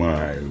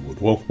KGMI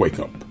with Wealth Wake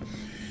Up.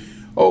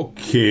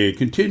 Okay,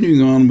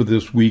 continuing on with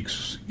this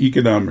week's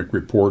economic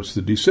reports,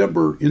 the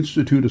December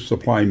Institute of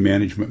Supply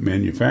Management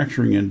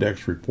Manufacturing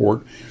Index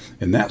report,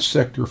 and that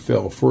sector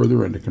fell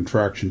further into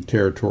contraction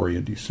territory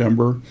in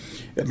December,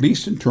 at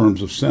least in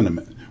terms of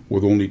sentiment,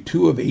 with only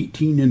 2 of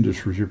 18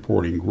 industries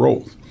reporting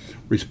growth.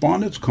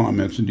 Respondents'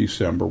 comments in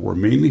December were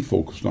mainly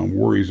focused on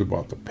worries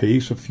about the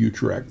pace of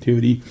future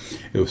activity,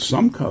 with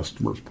some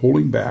customers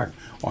pulling back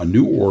on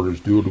new orders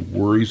due to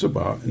worries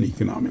about an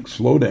economic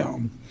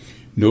slowdown.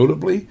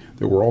 Notably,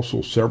 there were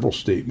also several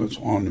statements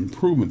on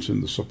improvements in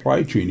the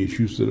supply chain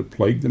issues that have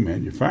plagued the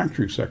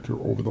manufacturing sector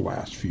over the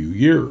last few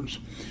years.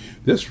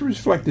 This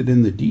reflected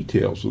in the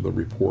details of the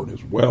report as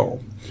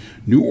well.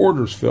 New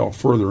orders fell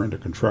further into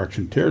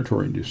contraction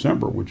territory in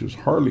December, which is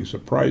hardly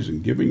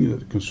surprising given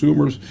that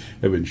consumers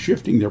have been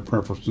shifting their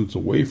preferences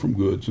away from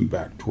goods and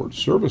back towards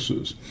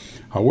services.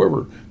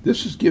 However,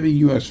 this is giving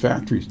U.S.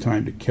 factories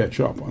time to catch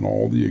up on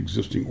all the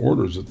existing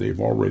orders that they've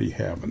already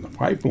have in the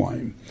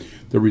pipeline.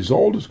 The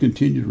result is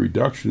continued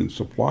reduction in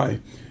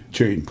supply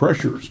chain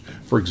pressures.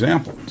 For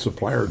example,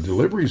 Supplier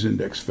Deliveries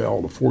Index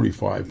fell to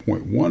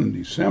 45.1 in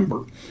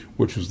December,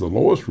 which is the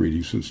lowest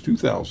reading since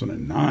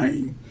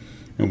 2009.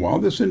 And while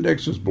this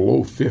index is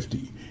below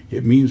 50,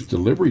 it means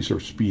deliveries are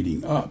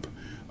speeding up.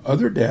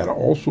 Other data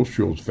also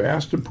shows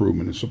vast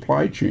improvement in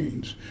supply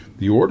chains.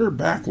 The order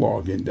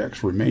backlog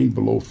index remained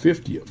below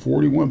 50 at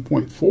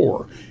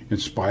 41.4, in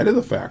spite of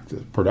the fact that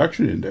the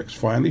production index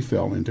finally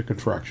fell into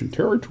contraction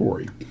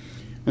territory.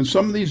 And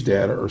some of these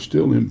data are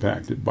still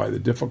impacted by the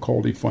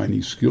difficulty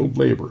finding skilled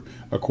labor,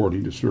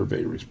 according to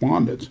survey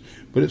respondents.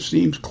 But it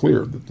seems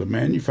clear that the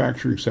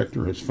manufacturing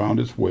sector has found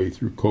its way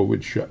through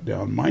COVID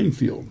shutdown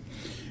minefield.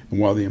 And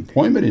while the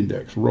employment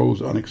index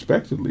rose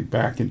unexpectedly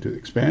back into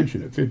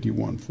expansion at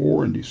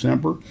 51.4 in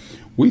December,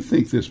 we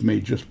think this may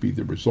just be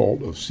the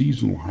result of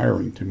seasonal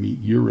hiring to meet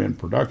year-end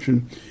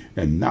production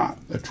and not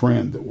a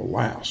trend that will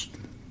last.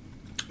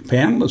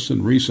 Panelists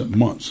in recent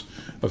months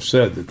have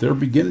said that they're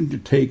beginning to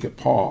take a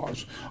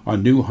pause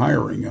on new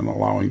hiring and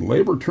allowing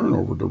labor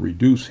turnover to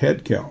reduce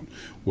headcount,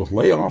 with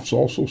layoffs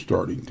also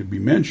starting to be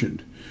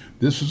mentioned.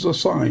 This is a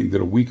sign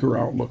that a weaker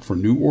outlook for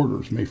new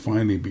orders may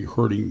finally be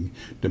hurting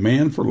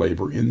demand for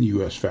labor in the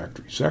U.S.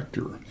 factory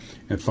sector.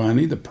 And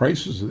finally, the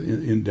prices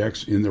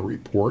index in the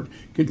report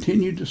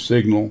continued to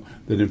signal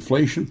that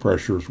inflation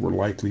pressures were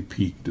likely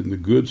peaked in the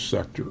goods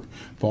sector,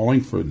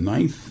 falling for the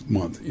 9th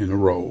month in a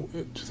row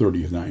at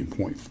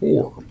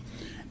 39.4.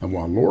 And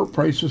while lower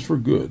prices for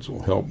goods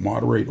will help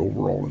moderate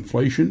overall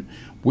inflation,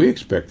 we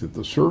expect that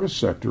the service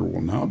sector will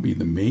now be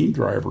the main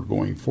driver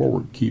going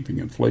forward, keeping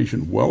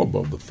inflation well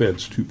above the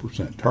Fed's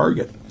 2%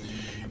 target.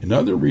 In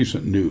other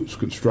recent news,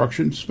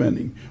 construction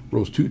spending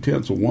rose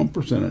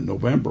 0.2% in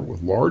November,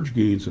 with large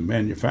gains in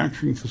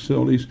manufacturing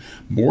facilities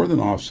more than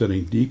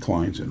offsetting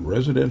declines in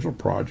residential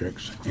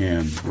projects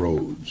and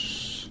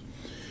roads.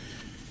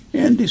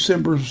 And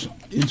December's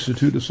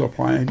Institute of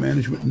Supply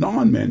Management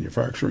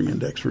Non-Manufacturing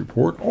Index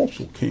report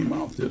also came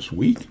out this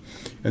week.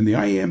 And the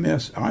ISM,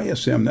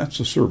 that's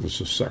the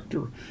services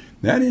sector,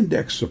 that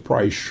index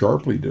surprised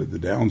sharply to the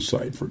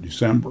downside for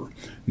December,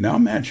 now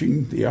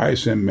matching the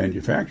ISM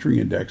Manufacturing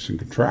Index in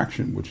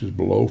contraction, which is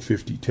below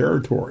 50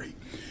 territory.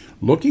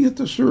 Looking at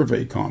the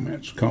survey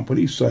comments,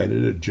 companies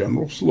cited a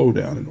general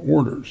slowdown in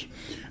orders,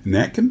 and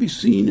that can be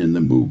seen in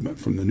the movement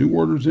from the new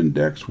orders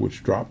index,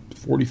 which dropped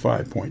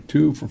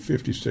 45.2 from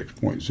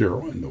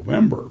 56.0 in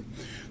November.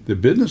 The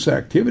business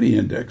activity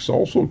index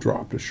also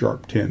dropped a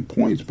sharp 10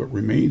 points, but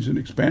remains in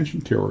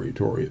expansion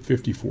territory at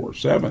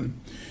 54.7.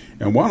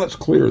 And while it's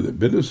clear that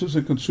businesses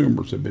and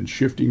consumers have been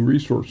shifting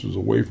resources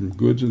away from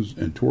goods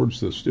and towards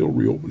the still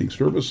reopening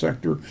service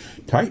sector,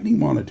 tightening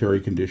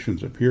monetary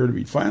conditions appear to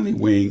be finally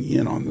weighing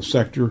in on the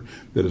sector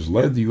that has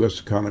led the U.S.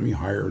 economy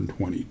higher in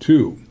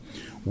 22.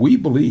 We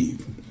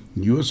believe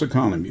the U.S.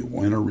 economy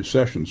will enter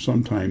recession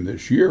sometime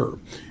this year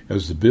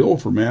as the bill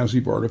for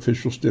massive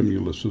artificial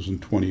stimuluses in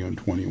 20 and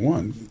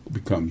 21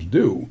 becomes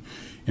due.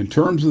 In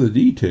terms of the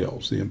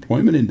details, the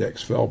employment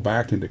index fell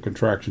back into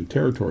contraction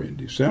territory in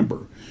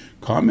December.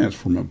 Comments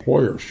from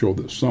employers show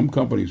that some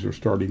companies are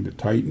starting to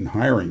tighten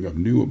hiring of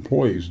new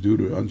employees due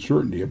to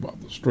uncertainty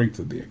about the strength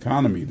of the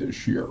economy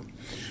this year.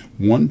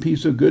 One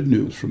piece of good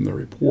news from the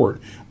report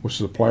was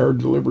supplier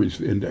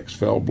deliveries index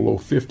fell below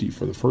 50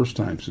 for the first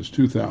time since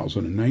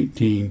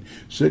 2019,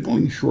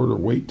 signaling shorter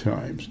wait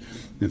times.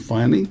 And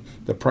finally,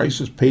 the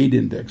prices paid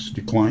index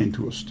declined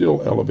to a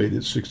still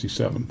elevated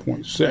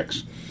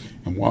 67.6.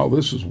 And while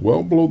this is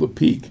well below the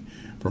peak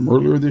from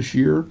earlier this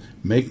year,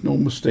 make no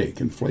mistake,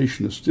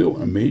 inflation is still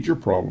a major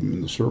problem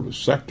in the service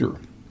sector,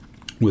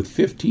 with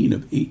 15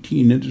 of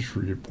 18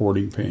 industries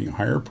reporting paying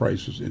higher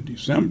prices in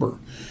December.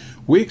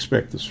 We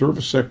expect the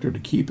service sector to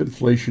keep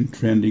inflation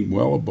trending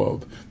well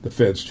above the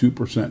Fed's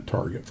 2%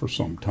 target for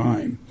some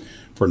time.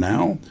 For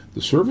now,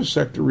 the service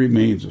sector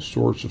remains a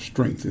source of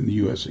strength in the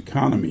U.S.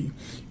 economy.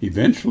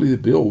 Eventually, the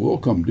bill will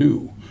come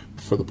due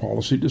for the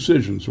policy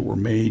decisions that were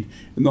made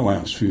in the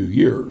last few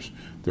years.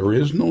 There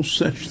is no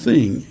such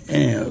thing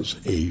as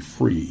a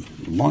free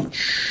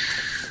lunch.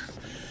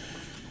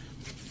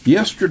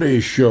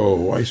 Yesterday's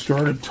show, I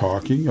started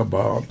talking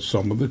about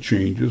some of the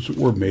changes that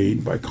were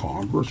made by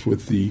Congress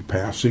with the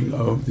passing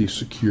of the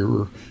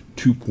Secure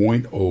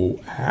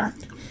 2.0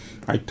 Act.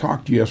 I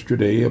talked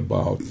yesterday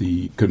about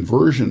the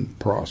conversion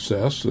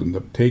process and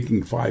the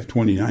taking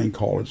 529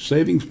 college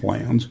savings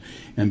plans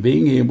and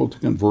being able to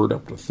convert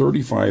up to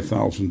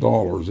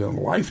 $35,000 in a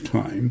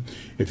lifetime.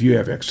 If you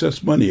have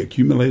excess money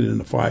accumulated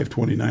in a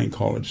 529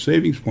 college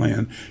savings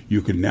plan,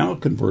 you can now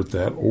convert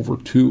that over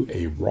to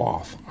a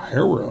Roth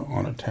IRA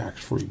on a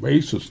tax-free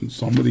basis, and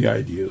some of the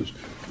ideas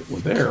that were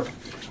there.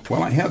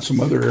 Well, I had some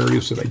other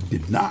areas that I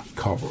did not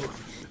cover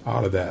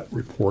out of that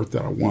report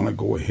that I want to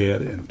go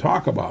ahead and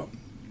talk about.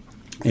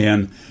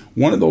 And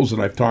one of those that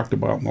I've talked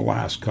about in the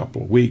last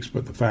couple of weeks,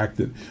 but the fact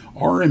that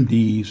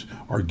RMDs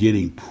are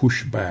getting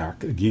pushed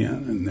back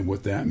again. And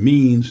what that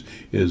means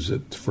is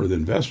that for the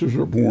investors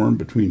who are born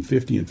between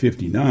 50 and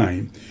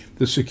 59,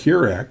 the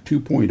Secure Act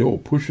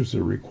 2.0 pushes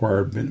the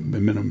required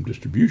minimum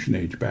distribution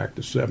age back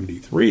to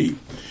 73.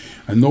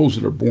 And those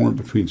that are born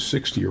between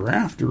 60 or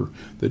after,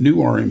 the new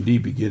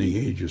RMD beginning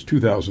age is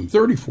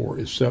 2034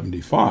 is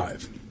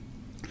 75.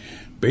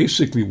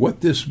 Basically, what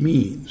this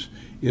means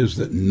is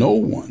that no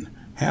one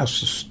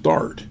has to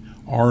start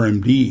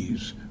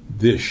RMDs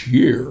this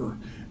year,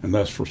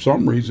 unless for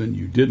some reason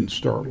you didn't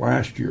start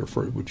last year,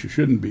 for which you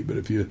shouldn't be. But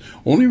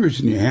only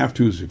reason you have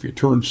to is if you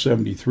turned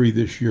 73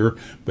 this year.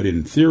 But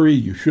in theory,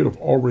 you should have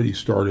already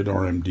started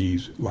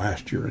RMDs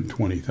last year in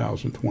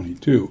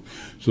 2022.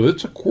 So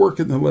it's a quirk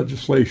in the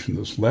legislation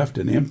that's left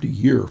an empty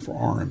year for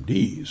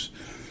RMDs.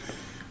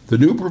 The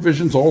new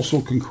provisions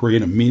also can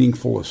create a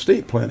meaningful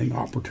estate planning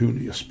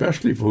opportunity,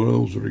 especially for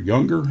those that are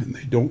younger and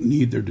they don't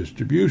need their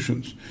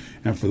distributions,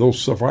 and for those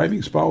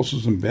surviving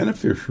spouses and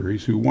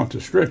beneficiaries who want to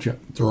stretch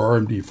out their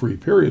RMD-free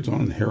periods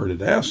on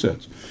inherited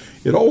assets.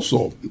 It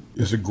also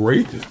is a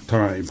great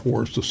time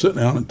for us to sit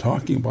down and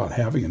talking about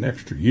having an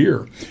extra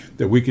year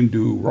that we can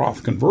do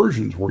Roth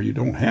conversions where you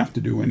don't have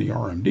to do any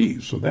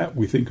RMDs. So that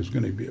we think is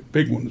going to be a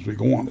big one as we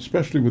go on,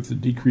 especially with the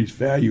decreased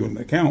value in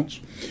the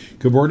accounts.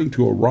 Converting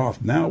to a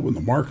Roth now when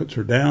the markets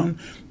are down,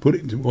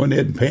 going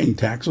ahead and paying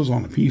taxes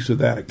on a piece of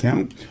that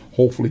account,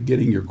 hopefully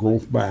getting your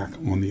growth back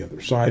on the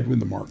other side when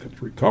the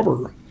markets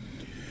recover.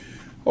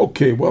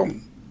 Okay, well,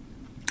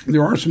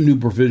 there are some new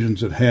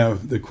provisions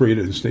that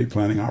created estate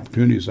planning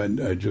opportunities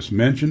I just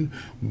mentioned.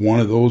 One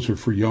of those are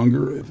for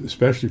younger,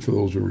 especially for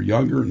those who are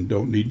younger and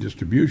don't need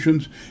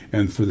distributions,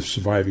 and for the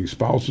surviving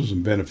spouses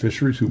and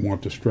beneficiaries who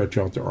want to stretch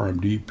out their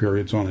RMD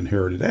periods on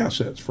inherited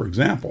assets. For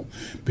example,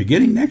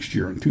 beginning next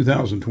year in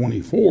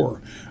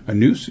 2024, a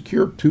new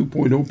Secure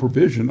 2.0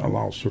 provision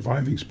allows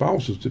surviving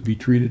spouses to be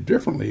treated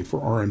differently for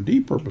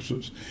RMD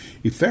purposes,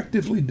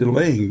 effectively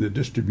delaying the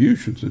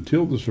distributions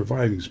until the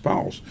surviving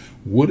spouse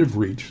would have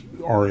reached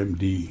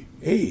RMD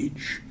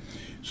age.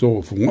 So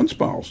if one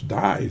spouse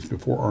dies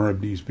before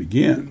RMDs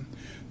begin,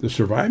 the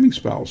surviving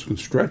spouse can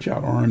stretch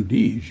out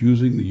RMDs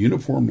using the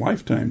Uniform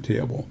Lifetime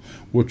Table,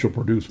 which will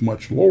produce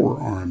much lower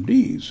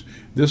RMDs.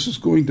 This is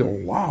going to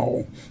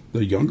allow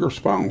the younger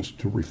spouse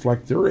to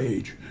reflect their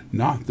age,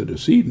 not the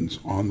decedent's,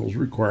 on those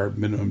required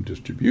minimum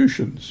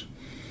distributions.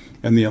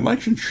 And the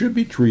election should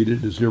be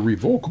treated as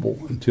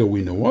irrevocable until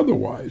we know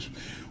otherwise.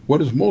 What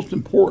is most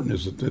important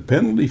is that the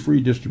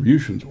penalty-free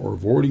distributions are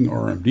avoiding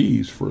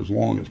RMDs for as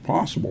long as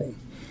possible.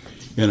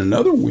 In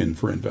another win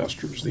for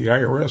investors, the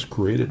IRS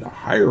created a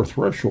higher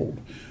threshold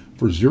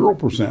for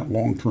 0%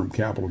 long-term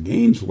capital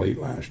gains late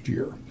last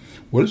year.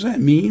 What does that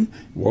mean?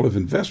 Well, if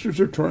investors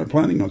are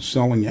planning on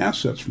selling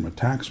assets from a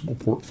taxable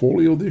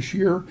portfolio this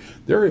year,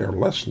 they are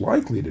less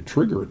likely to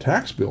trigger a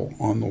tax bill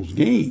on those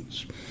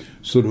gains.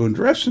 So to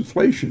address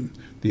inflation,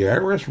 the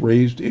IRS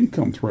raised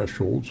income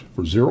thresholds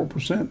for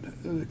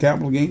 0%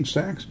 capital gains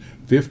tax,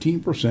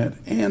 15%,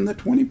 and the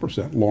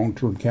 20%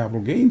 long-term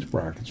capital gains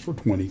brackets for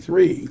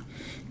 23.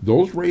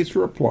 Those rates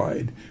are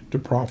applied to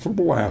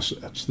profitable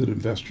assets that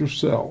investors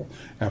sell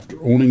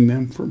after owning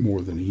them for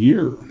more than a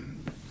year.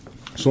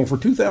 So for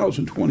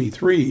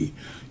 2023,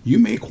 you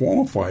may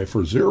qualify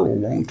for zero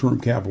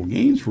long-term capital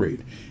gains rate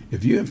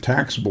if you have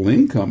taxable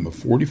income of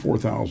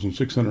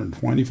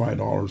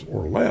 $44,625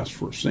 or less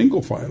for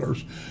single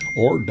filers,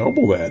 or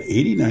double that,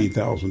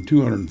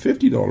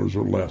 $89,250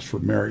 or less for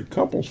married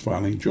couples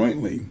filing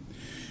jointly.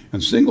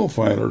 And single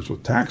filers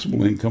with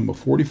taxable income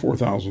of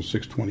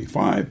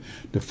 $44,625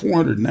 to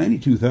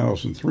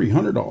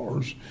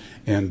 $492,300,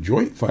 and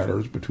joint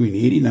filers between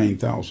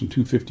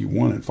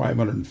 $89,251 and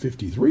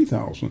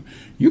 $553,000,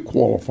 you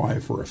qualify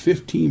for a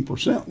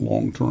 15%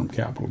 long-term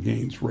capital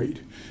gains rate,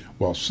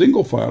 while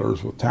single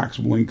filers with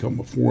taxable income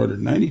of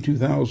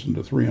 $492,000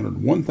 to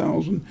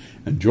 $301,000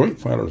 and joint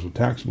filers with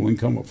taxable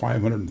income of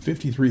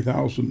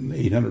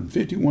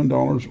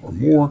 $553,851 or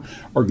more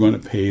are going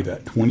to pay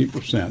that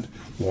 20%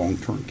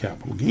 long-term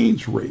capital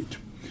gains rate.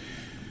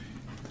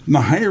 And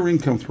the higher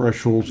income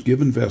thresholds give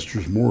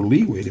investors more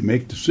leeway to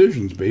make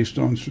decisions based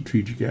on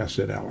strategic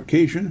asset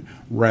allocation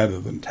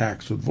rather than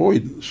tax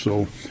avoidance.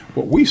 So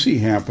what we see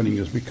happening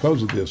is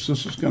because of this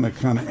is going to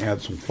kind of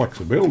add some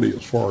flexibility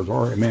as far as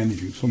our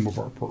managing some of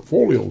our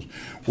portfolios,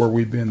 where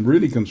we've been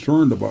really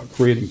concerned about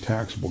creating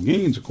taxable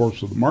gains. Of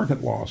course, with the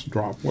market loss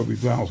drop, well,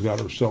 we've now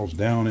got ourselves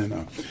down in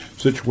a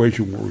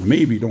situation where we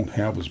maybe don't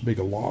have as big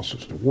a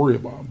losses to worry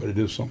about, but it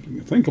is something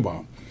to think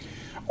about.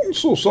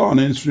 Also saw an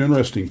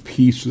interesting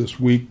piece this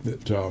week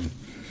that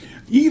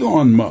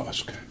Elon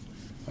Musk,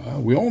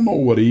 we all know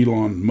what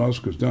Elon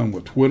Musk has done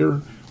with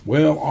Twitter.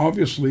 Well,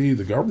 obviously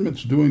the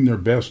government's doing their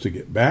best to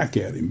get back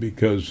at him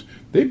because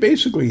they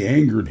basically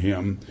angered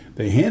him.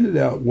 They handed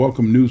out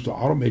welcome news to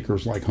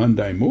automakers like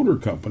Hyundai Motor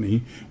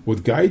Company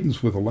with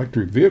guidance with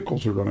electric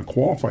vehicles are going to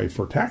qualify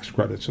for tax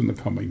credits in the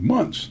coming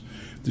months.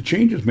 The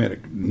changes made a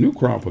new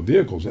crop of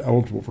vehicles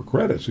eligible for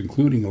credits,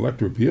 including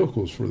electric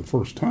vehicles for the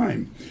first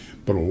time.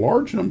 But a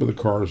large number of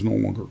the cars no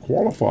longer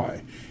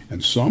qualify,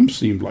 and some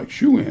seemed like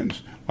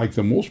shoe-ins, like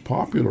the most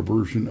popular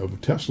version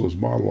of Tesla's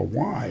Model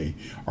Y,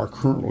 are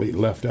currently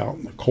left out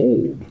in the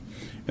cold.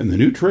 And the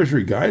new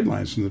Treasury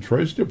guidelines from the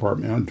Treasury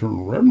Department on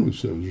Internal Revenue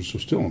Service are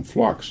still in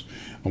flux,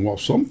 and while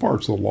some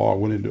parts of the law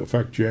went into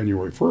effect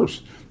January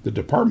 1st, the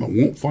department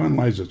won't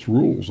finalize its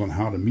rules on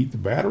how to meet the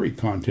battery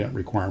content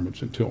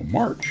requirements until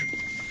March.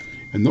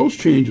 And those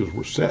changes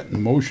were set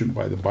in motion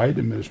by the Biden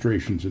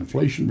administration's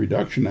Inflation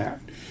Reduction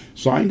Act.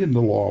 Signed into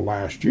law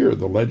last year,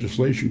 the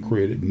legislation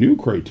created new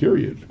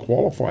criteria to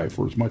qualify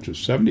for as much as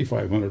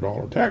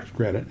 $7,500 tax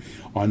credit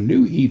on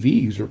new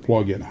EVs or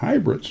plug-in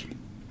hybrids.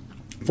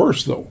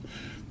 First, though,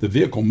 the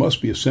vehicle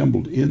must be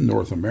assembled in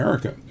North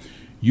America,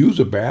 use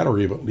a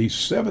battery of at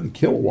least 7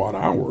 kilowatt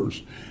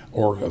hours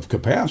or of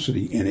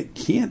capacity, and it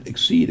can't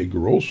exceed a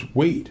gross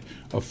weight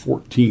of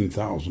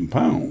 14,000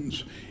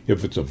 pounds.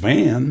 If it's a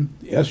van,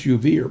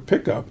 SUV, or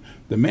pickup,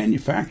 the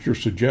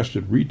manufacturer's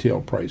suggested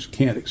retail price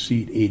can't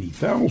exceed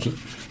 $80,000.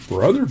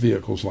 For other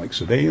vehicles like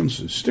sedans,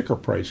 the sticker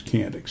price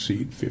can't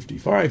exceed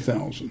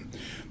 $55,000.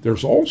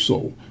 There's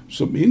also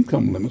some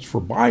income limits for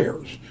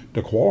buyers.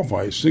 To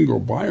qualify, single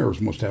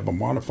buyers must have a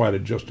modified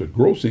adjusted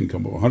gross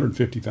income of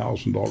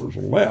 $150,000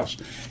 or less.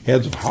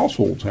 Heads of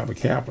households have a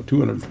cap of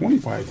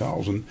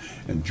 $225,000,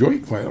 and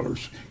joint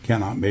filers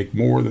cannot make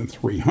more than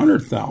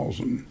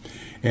 $300,000.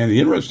 And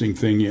the interesting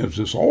thing is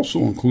this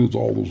also includes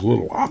all those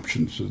little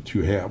options that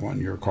you have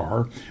on your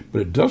car, but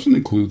it doesn't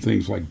include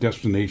things like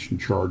destination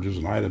charges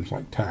and items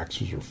like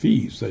taxes or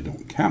fees. They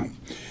don't count.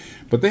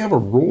 But they have a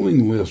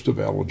rolling list of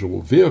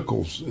eligible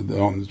vehicles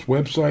on this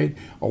website,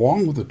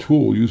 along with a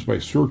tool used by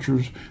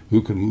searchers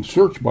who can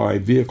search by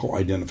vehicle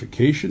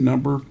identification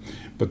number.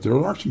 But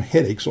there are some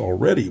headaches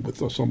already with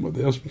some of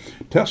this.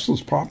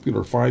 Tesla's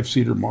popular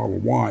 5-seater Model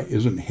Y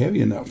isn't heavy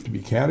enough to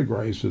be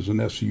categorized as an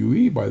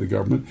SUV by the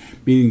government,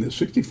 meaning that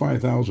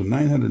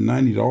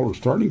 $65,990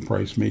 starting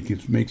price makes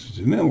it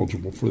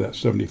ineligible for that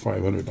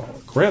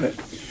 $7,500 credit.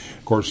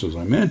 Of course, as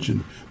I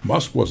mentioned,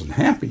 Musk wasn't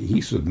happy.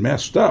 He said,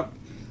 messed up.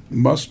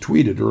 Musk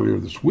tweeted earlier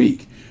this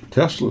week,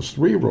 Tesla's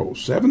 3-row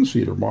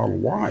 7-seater Model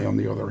Y, on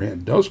the other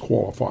hand, does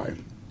qualify.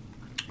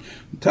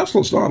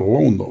 Tesla's not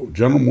alone, though.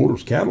 General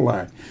Motors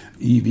Cadillac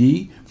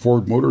EV,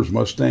 Ford Motors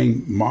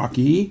Mustang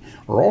Mach-E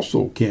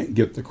also can't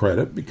get the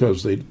credit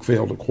because they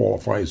fail to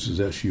qualify as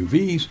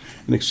SUVs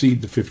and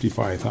exceed the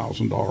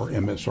 $55,000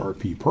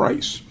 MSRP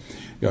price.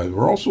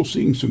 We're also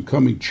seeing some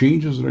coming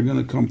changes that are going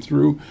to come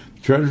through.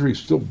 The Treasury is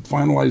still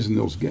finalizing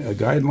those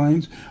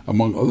guidelines.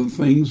 Among other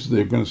things,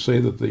 they're going to say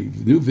that the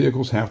new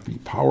vehicles have to be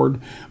powered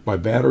by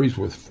batteries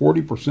with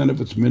 40% of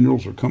its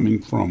minerals are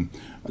coming from,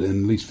 and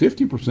at least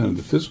 50% of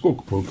the physical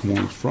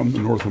components from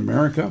North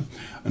America.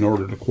 In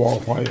order to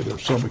qualify,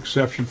 there's some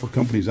exception for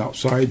companies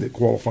outside that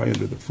qualify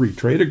under the free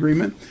trade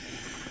agreement.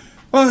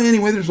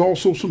 Anyway, there's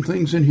also some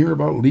things in here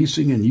about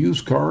leasing and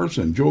used cars,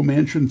 and Joe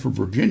Manchin from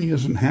Virginia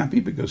isn't happy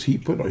because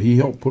he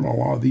helped put a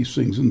lot of these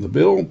things in the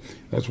bill.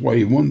 That's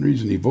why one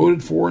reason he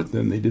voted for it.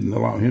 Then they didn't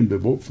allow him to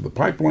vote for the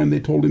pipeline they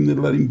told him they'd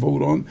let him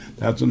vote on.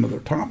 That's another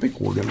topic.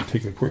 We're going to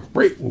take a quick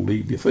break. We'll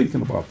leave you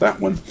thinking about that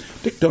one.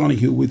 Dick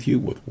Donahue with you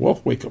with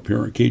Wealth Wake Up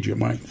here on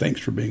KGMI. Thanks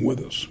for being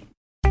with us.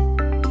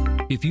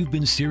 If you've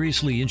been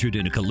seriously injured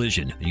in a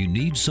collision, you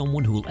need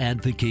someone who will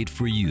advocate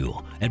for you.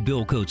 At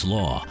Bill Coates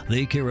Law,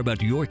 they care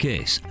about your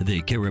case, they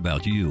care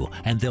about you,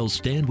 and they'll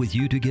stand with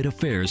you to get a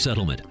fair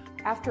settlement.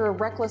 After a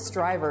reckless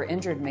driver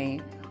injured me,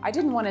 I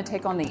didn't want to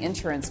take on the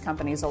insurance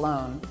companies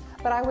alone,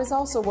 but I was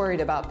also worried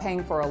about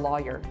paying for a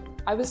lawyer.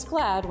 I was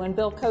glad when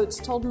Bill Coates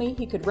told me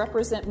he could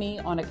represent me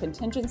on a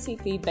contingency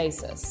fee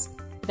basis.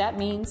 That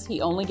means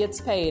he only gets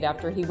paid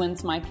after he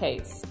wins my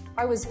case.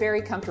 I was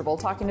very comfortable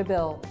talking to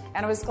Bill,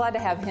 and I was glad to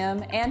have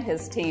him and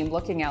his team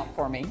looking out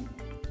for me.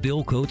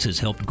 Bill Coates has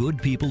helped good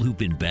people who've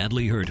been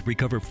badly hurt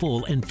recover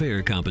full and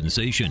fair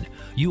compensation.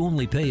 You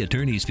only pay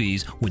attorney's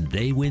fees when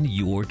they win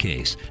your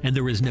case, and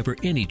there is never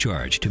any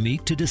charge to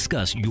meet to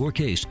discuss your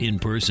case in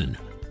person.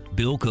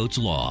 Bill Coates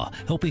Law,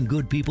 helping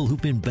good people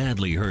who've been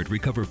badly hurt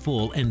recover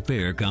full and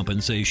fair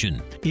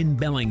compensation. In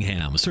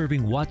Bellingham,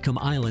 serving Whatcom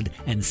Island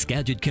and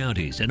Skagit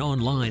counties, and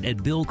online at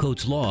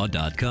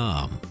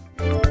BillCoatesLaw.com.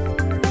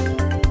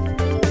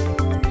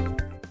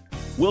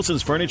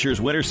 Wilson's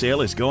Furniture's winter sale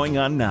is going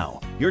on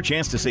now. Your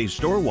chance to save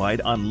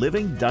store-wide on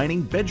living,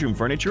 dining, bedroom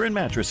furniture, and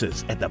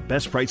mattresses at the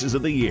best prices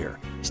of the year.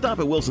 Stop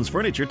at Wilson's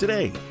Furniture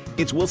today.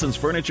 It's Wilson's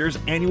Furniture's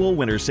annual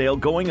winter sale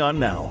going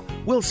on now.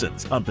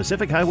 Wilson's on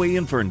Pacific Highway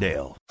in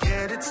Ferndale.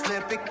 Get it,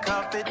 slip it,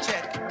 cuff it,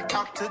 check it.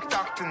 Talk to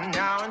doctor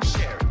now and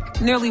share it.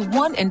 Nearly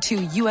 1 in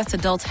 2 U.S.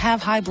 adults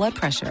have high blood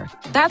pressure.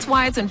 That's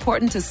why it's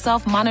important to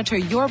self-monitor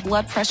your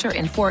blood pressure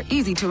in 4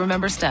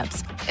 easy-to-remember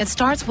steps. It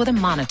starts with a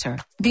monitor.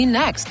 Be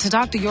next to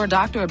talk to your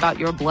doctor about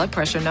your blood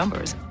pressure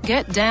numbers.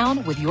 Get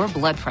down with your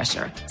blood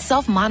pressure.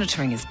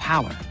 Self-monitoring is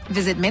power.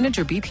 Visit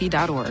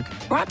managerbp.org.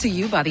 Brought to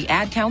you by the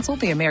Ad Council,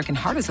 the American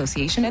Heart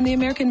Association, and the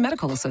American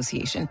Medical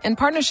Association, in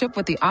partnership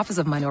with the Office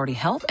of Minority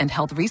Health and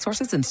Health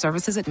Resources and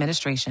Services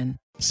Administration.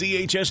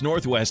 CHS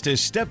Northwest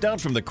has stepped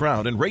out from the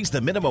crowd and raised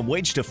the minimum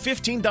wage to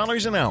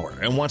 $15 an hour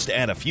and wants to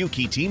add a few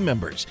key team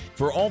members.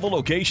 For all the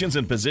locations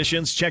and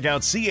positions, check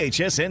out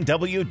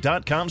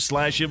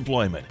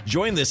chsnw.com/employment.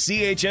 Join the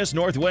CHS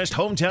Northwest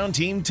hometown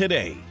team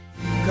today.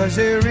 'Cause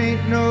there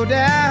ain't no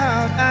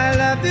doubt I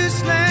love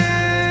this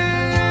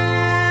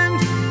land.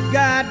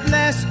 God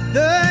bless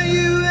the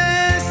USA.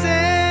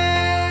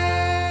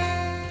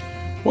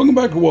 Welcome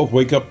back to Wealth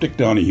Wake Up. Dick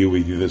Donahue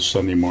with you this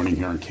Sunday morning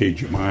here on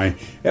KGMI.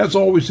 As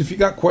always, if you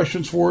got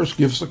questions for us,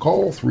 give us a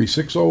call,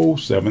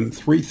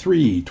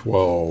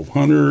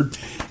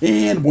 360-733-1200.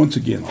 And once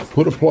again, I'll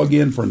put a plug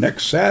in for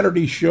next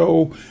Saturday's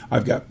show.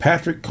 I've got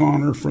Patrick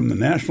Connor from the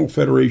National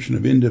Federation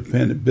of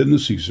Independent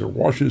Business. He's their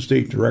Washington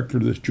State Director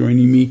that's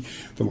joining me.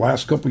 For the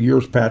last couple of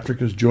years, Patrick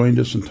has joined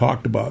us and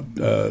talked about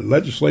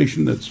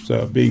legislation that's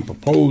being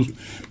proposed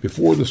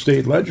before the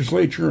state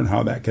legislature and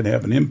how that can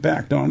have an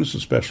impact on us,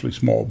 especially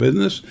small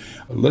business.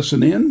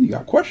 Listen in. You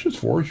got questions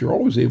for us, you're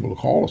always able to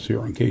call us here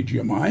on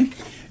KGMI.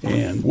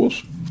 And we'll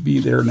be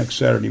there next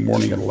Saturday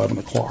morning at 11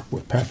 o'clock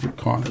with Patrick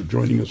Connor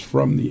joining us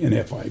from the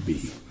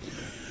NFIB.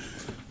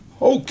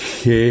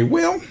 Okay,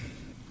 well,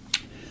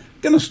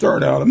 going to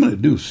start out. I'm going to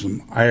do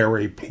some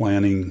IRA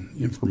planning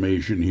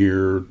information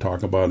here,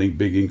 talk about a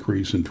big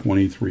increase in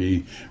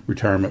 23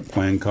 retirement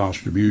plan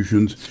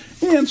contributions,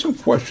 and some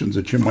questions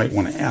that you might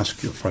want to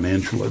ask your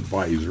financial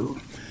advisor.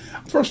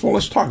 First of all,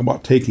 let's talk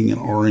about taking an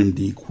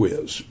RMD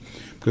quiz.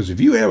 Because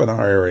if you have an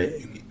IRA,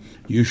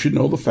 you should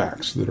know the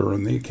facts that are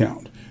in the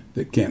account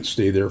that can't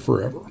stay there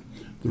forever.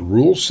 The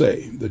rules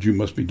say that you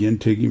must begin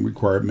taking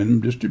required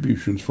minimum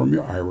distributions from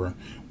your IRA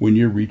when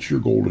you reach your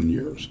golden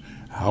years.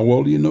 How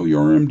well do you know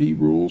your RMD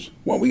rules?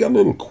 Well, we got a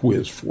little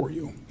quiz for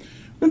you.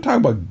 We're going to talk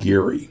about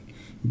Gary.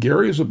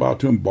 Gary is about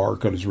to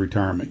embark on his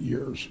retirement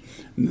years.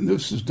 And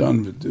this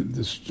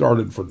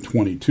started for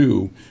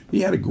 22.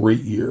 He had a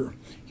great year.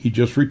 He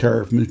just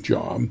retired from his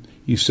job.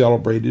 He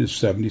celebrated his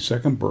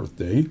 72nd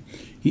birthday.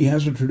 He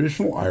has a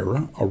traditional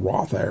IRA, a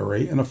Roth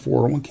IRA, and a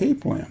 401k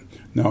plan.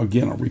 Now,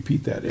 again, I'll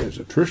repeat that as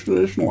a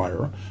traditional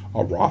IRA,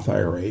 a Roth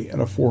IRA, and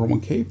a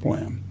 401k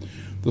plan.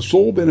 The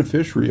sole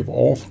beneficiary of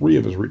all three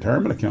of his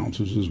retirement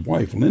accounts is his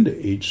wife, Linda,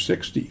 age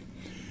 60.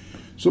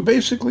 So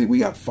basically, we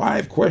got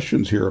 5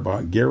 questions here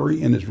about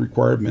Gary and his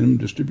required minimum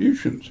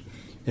distributions.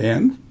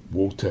 And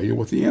we'll tell you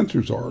what the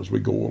answers are as we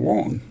go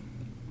along.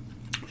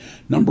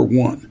 Number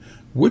 1.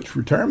 Which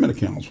retirement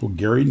accounts will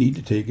Gary need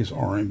to take his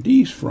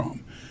RMDs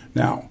from?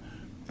 Now,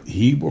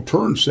 he will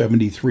turn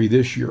 73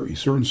 this year. He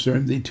turned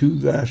 72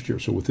 last year.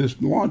 So with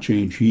this law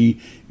change,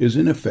 he is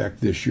in effect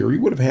this year. He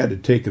would have had to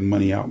take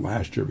money out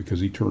last year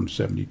because he turned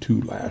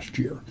 72 last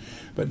year.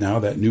 But now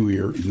that new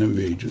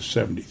age is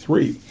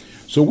 73.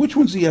 So which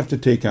ones does he have to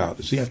take out?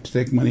 Does he have to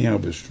take money out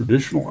of his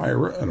traditional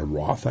IRA and a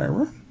Roth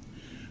IRA?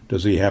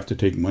 Does he have to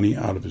take money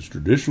out of his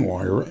traditional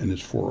IRA and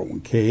his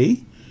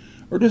 401k?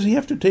 Or does he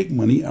have to take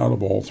money out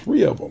of all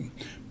three of them?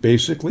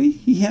 Basically,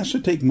 he has to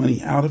take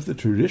money out of the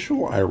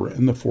traditional IRA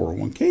and the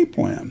 401k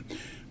plan.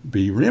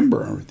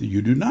 Remember that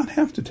you do not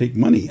have to take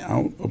money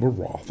out of a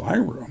Roth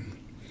IRA.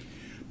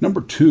 Number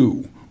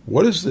 2,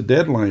 what is the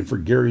deadline for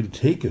Gary to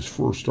take his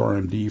first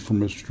RMD from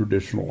his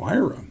traditional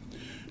IRA?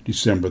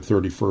 December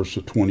 31st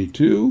of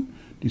 22,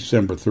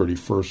 December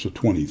 31st of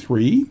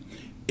 23,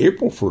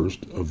 April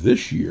 1st of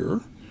this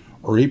year,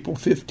 or April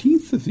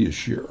 15th of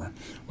this year.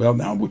 Well,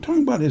 now we're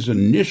talking about his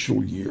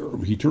initial year.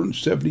 He turned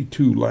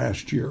 72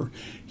 last year.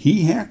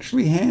 He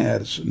actually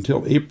has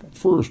until April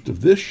 1st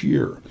of this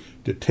year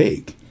to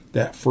take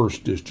that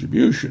first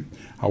distribution.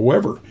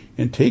 However,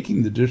 in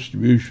taking the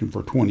distribution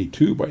for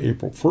 22 by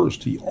April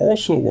 1st, he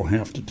also will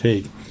have to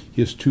take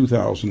his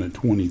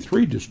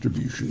 2023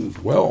 distribution as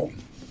well.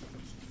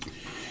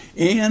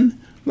 And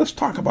let's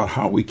talk about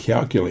how we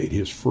calculate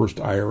his first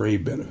IRA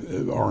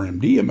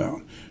RMD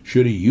amount.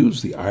 Should he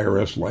use the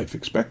IRS life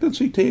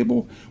expectancy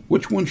table?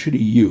 Which one should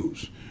he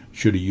use?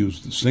 Should he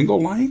use the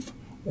single life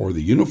or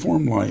the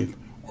uniform life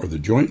or the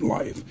joint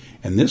life?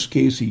 In this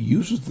case, he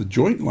uses the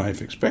joint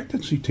life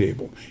expectancy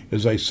table.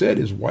 As I said,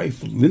 his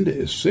wife, Linda,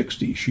 is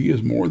 60. She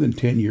is more than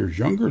 10 years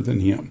younger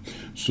than him.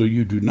 So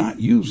you do not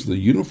use the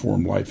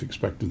uniform life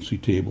expectancy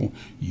table.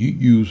 You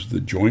use the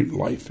joint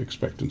life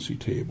expectancy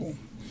table.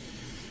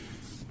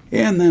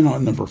 And then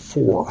on number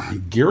 4,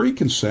 Gary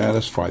can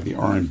satisfy the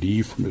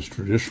RMD from his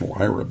traditional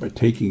IRA by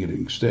taking it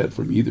instead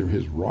from either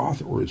his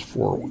Roth or his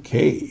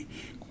 401k.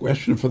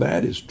 Question for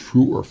that is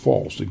true or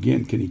false.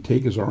 Again, can he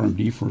take his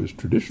RMD from his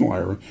traditional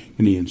IRA?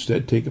 Can he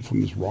instead take it from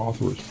his Roth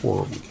or his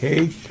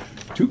 401k?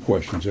 2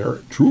 questions there,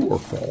 true or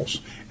false.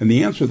 And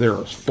the answer there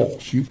is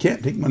false. You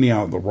can't take money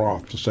out of the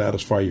Roth to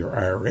satisfy your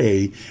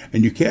IRA,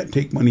 and you can't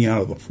take money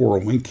out of the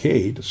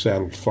 401k to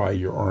satisfy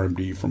your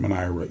RMD from an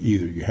IRA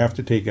either. You have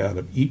to take it out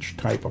of each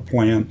type of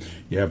plan.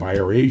 You have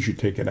IRAs, you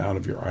take it out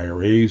of your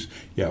IRAs.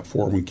 You have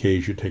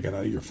 401ks, you take it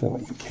out of your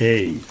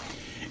 401k.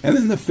 And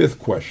then the 5th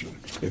question.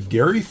 If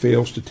Gary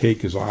fails to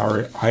take his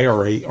IRA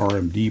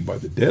RMD by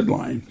the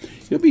deadline,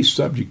 he'll be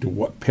subject to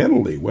what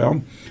penalty?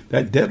 Well,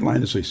 that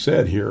deadline, as I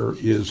said here,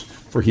 is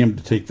for him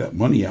to take that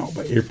money out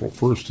by April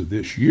 1st of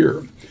this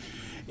year.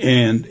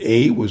 And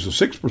A was a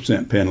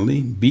 6%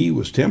 penalty, B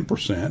was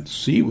 10%,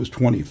 C was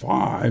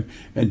 25%,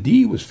 and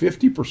D was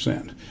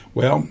 50%.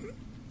 Well,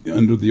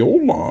 under the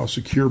old law,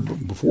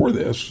 before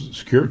this,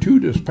 Secure 2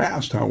 just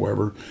passed,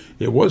 however,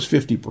 it was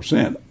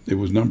 50%. It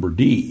was number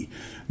D.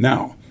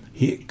 Now,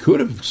 he could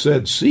have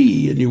said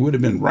C, and you would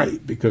have been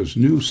right, because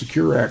new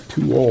Secure Act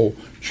 2.0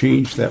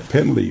 changed that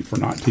penalty for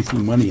not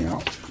taking money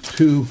out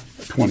to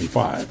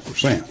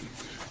 25%.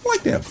 I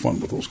like to have fun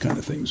with those kind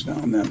of things now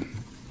and then.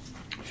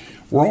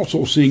 We're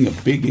also seeing a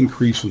big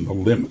increase in the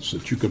limits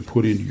that you can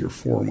put into your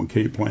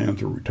 401k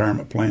plans or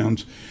retirement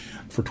plans.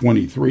 For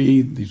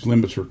 23, these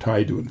limits are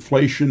tied to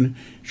inflation.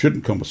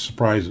 Shouldn't come as a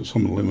surprise that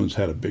some of the limits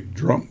had a big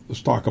jump.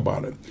 Let's talk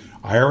about it.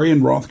 IRA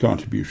and Roth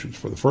contributions.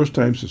 For the first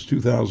time since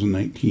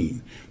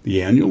 2019,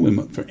 the annual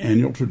limit for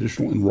annual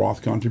traditional and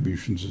Roth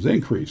contributions is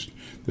increased.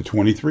 The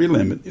 23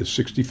 limit is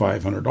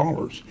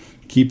 $6,500.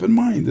 Keep in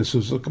mind, this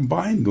is a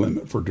combined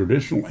limit for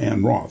traditional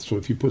and Roth. So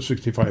if you put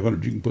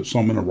 $6,500, you can put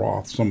some in a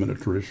Roth, some in a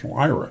traditional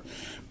IRA.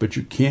 But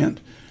you can't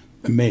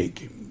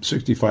make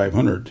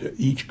 $6,500 to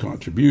each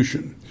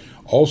contribution.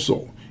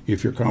 Also,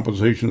 if your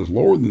compensation is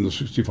lower than the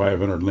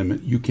 $6,500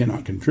 limit, you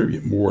cannot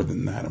contribute more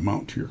than that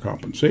amount to your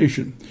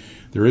compensation.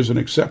 There is an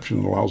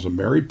exception that allows a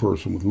married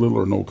person with little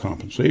or no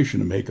compensation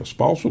to make a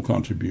spousal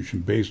contribution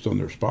based on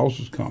their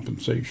spouse's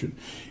compensation.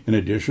 In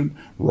addition,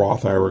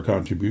 Roth IRA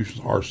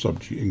contributions are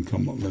subject to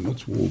income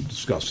limits. We'll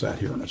discuss that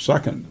here in a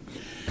second.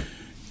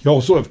 You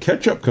also have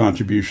catch-up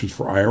contributions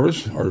for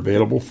IRAs are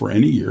available for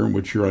any year in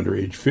which you're under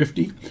age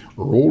 50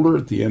 or older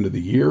at the end of the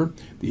year.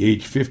 The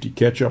age 50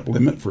 catch-up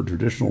limit for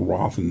traditional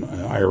Roth and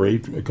IRA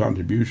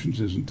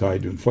contributions isn't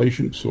tied to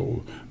inflation,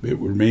 so it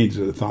remains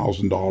at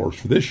 $1,000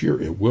 for this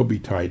year. It will be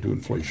tied to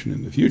inflation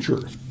in the future.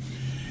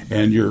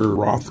 And your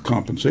Roth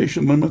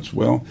compensation limits,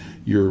 well,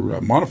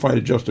 your modified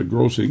adjusted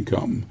gross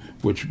income,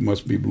 which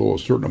must be below a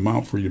certain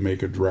amount for you to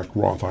make a direct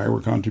Roth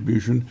IRA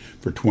contribution.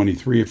 For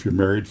 23, if you're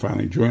married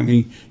filing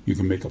jointly, you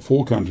can make a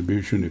full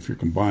contribution. If your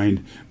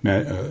combined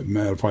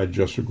modified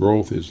adjusted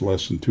growth is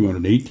less than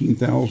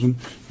 $218,000,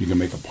 you can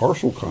make a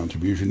partial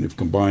contribution if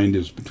combined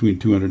is between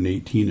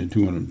 $218,000 and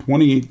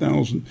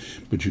 $228,000.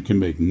 But you can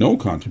make no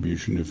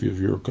contribution if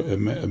your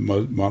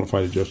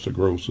modified adjusted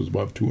gross is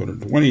above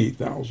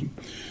 $228,000.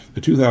 The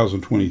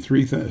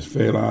 2023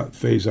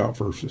 phase out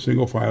for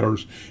single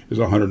filers is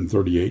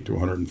 $138,000 to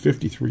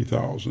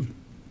 $153,000.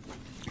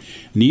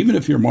 And even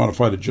if your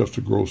modified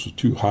adjusted gross is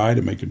too high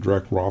to make a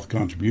direct Roth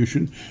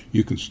contribution,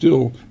 you can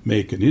still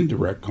make an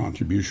indirect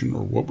contribution,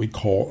 or what we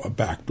call a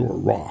backdoor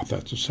Roth.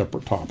 That's a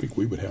separate topic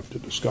we would have to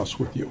discuss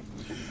with you.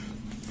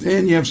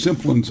 And you have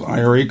Simplin's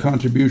IRA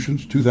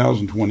contributions,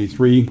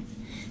 2023.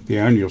 The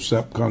annual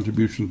SEP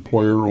contribution,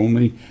 employer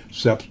only.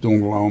 SEPs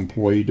don't allow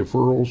employee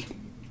deferrals.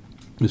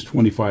 Is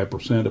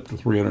 25% up to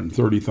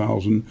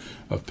 $330,000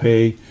 of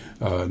pay.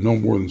 No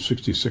more than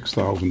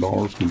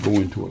 $66,000 can go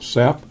into a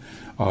SEP.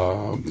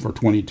 For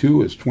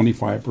 22, it's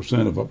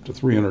 25% of up to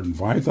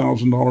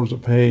 $305,000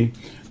 of pay.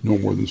 No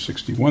more than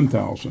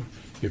 $61,000.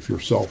 If you're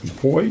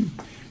self-employed,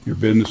 your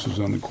business is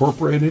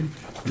unincorporated,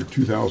 your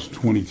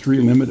 2023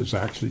 limit is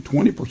actually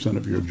 20%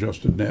 of your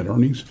adjusted net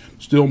earnings,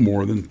 still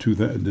more than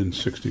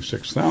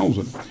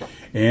 $66,000.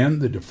 And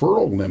the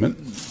deferral limit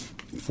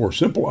for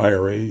simple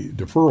IRA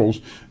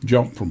deferrals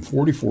jumped from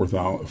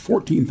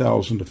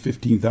 $14,000 to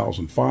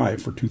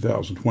 $15,500 for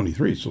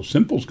 2023. So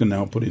simples can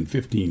now put in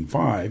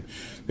 $15,500.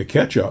 The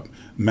catch-up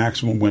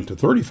maximum went to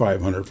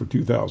 $3,500 for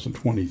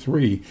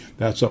 2023.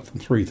 That's up from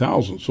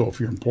 $3,000. So if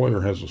your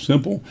employer has a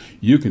simple,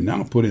 you can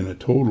now put in a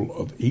total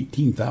of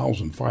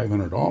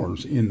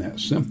 $18,500 in that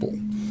simple.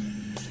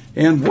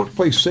 And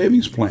workplace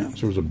savings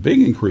plans. There was a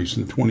big increase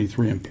in the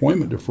 23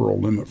 employment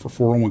deferral limit for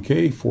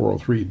 401k,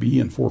 403b,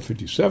 and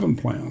 457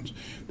 plans.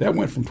 That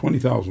went from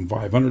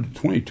 $20,500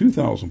 to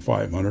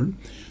 $22,500.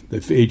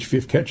 The age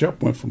 50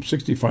 catch-up went from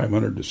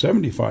 $6,500 to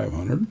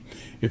 $7,500.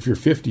 If you're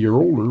 50 or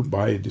older,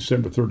 by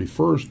December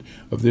 31st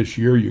of this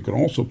year, you can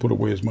also put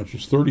away as much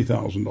as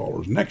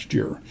 $30,000 next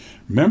year.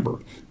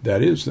 Remember,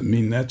 that's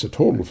a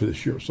total for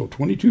this year. So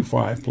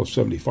 $22,500 plus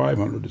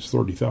 $7,500 is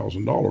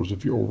 $30,000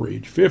 if you're over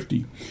age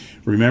 50.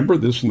 Remember,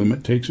 this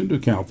limit takes into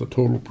account the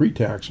total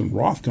pre-tax and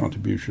Roth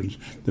contributions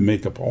that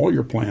make up all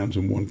your plans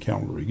in one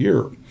calendar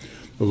year.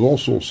 There's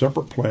also a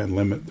separate plan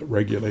limit that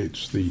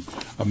regulates the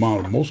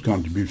amount of most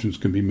contributions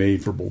can be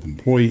made for both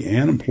employee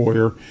and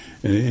employer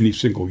in any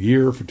single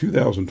year. For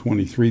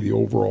 2023, the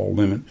overall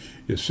limit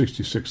is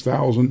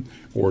 $66,000,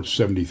 or it's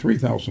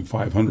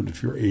 $73,500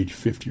 if you're age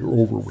 50 or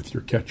over with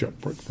your catch-up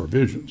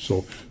provisions.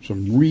 So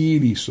some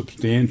really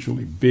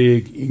substantially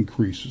big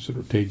increases that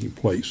are taking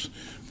place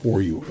for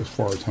you as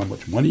far as how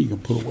much money you can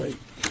put away.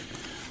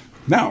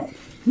 Now,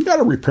 we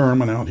got a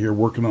repairman out here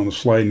working on a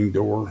sliding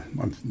door.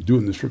 I'm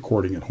doing this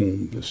recording at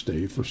home this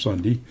day for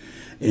Sunday.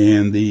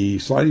 And the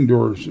sliding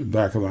door is in the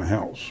back of the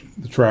house.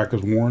 The track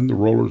is worn. The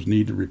rollers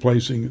need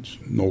replacing. It's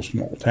no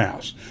small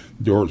task.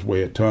 The doors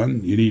weigh a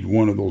ton. You need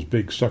one of those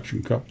big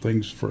suction cup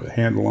things for a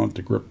handle on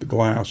to grip the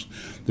glass.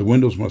 The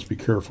windows must be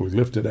carefully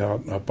lifted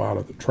up out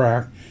of the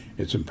track.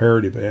 It's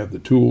imperative to have the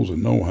tools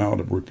and know how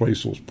to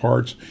replace those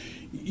parts.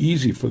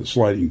 Easy for the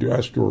sliding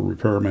glass door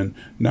repairman,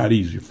 not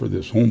easy for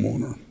this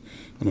homeowner.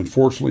 And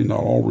unfortunately, not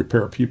all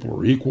repair people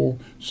are equal.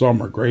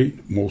 Some are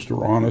great, most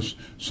are honest,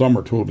 some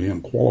are totally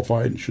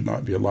unqualified and should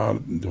not be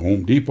allowed into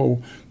Home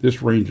Depot.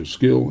 This range of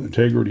skill,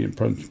 integrity, and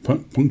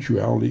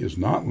punctuality is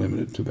not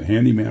limited to the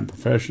handyman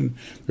profession.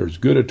 There's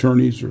good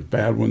attorneys, there's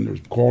bad ones, there's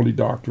quality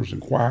doctors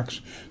and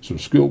quacks, some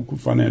skilled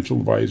financial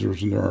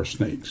advisors, and there are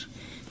snakes.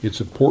 It's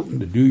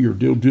important to do your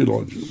due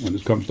diligence when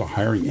it comes to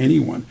hiring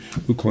anyone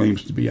who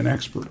claims to be an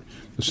expert.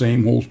 The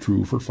same holds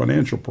true for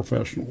financial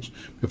professionals.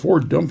 Before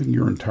dumping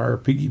your entire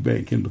piggy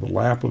bank into the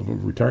lap of a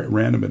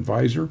random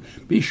advisor,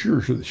 be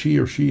sure that she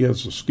or she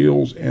has the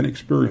skills and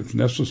experience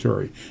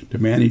necessary to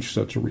manage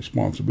such a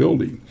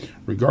responsibility.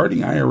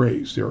 Regarding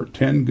IRAs, there are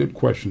 10 good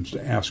questions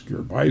to ask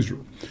your advisor.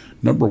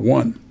 Number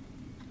 1.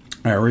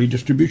 IRA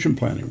distribution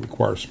planning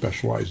requires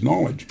specialized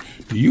knowledge.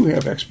 Do you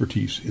have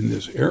expertise in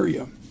this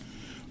area?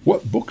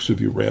 What books have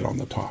you read on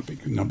the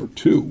topic? Number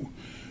 3,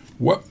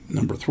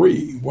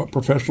 what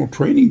professional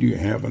training do you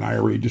have in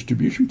IRA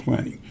distribution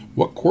planning?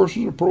 What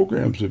courses or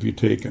programs have you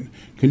taken?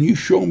 Can you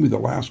show me the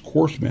last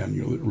course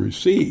manual that you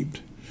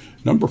received?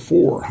 Number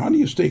 4, how do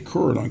you stay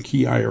current on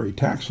key IRA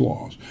tax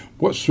laws?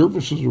 What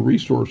services or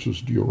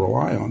resources do you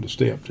rely on to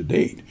stay up to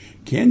date?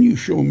 Can you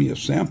show me a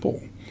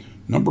sample?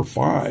 Number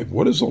 5,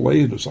 what is the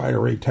latest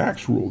IRA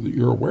tax rule that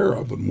you're aware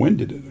of, and when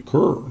did it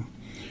occur?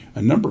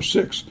 And number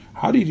 6,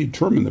 how do you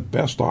determine the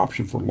best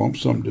option for lump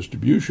sum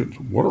distributions?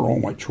 What are all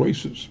my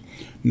choices?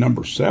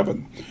 Number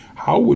 7, how would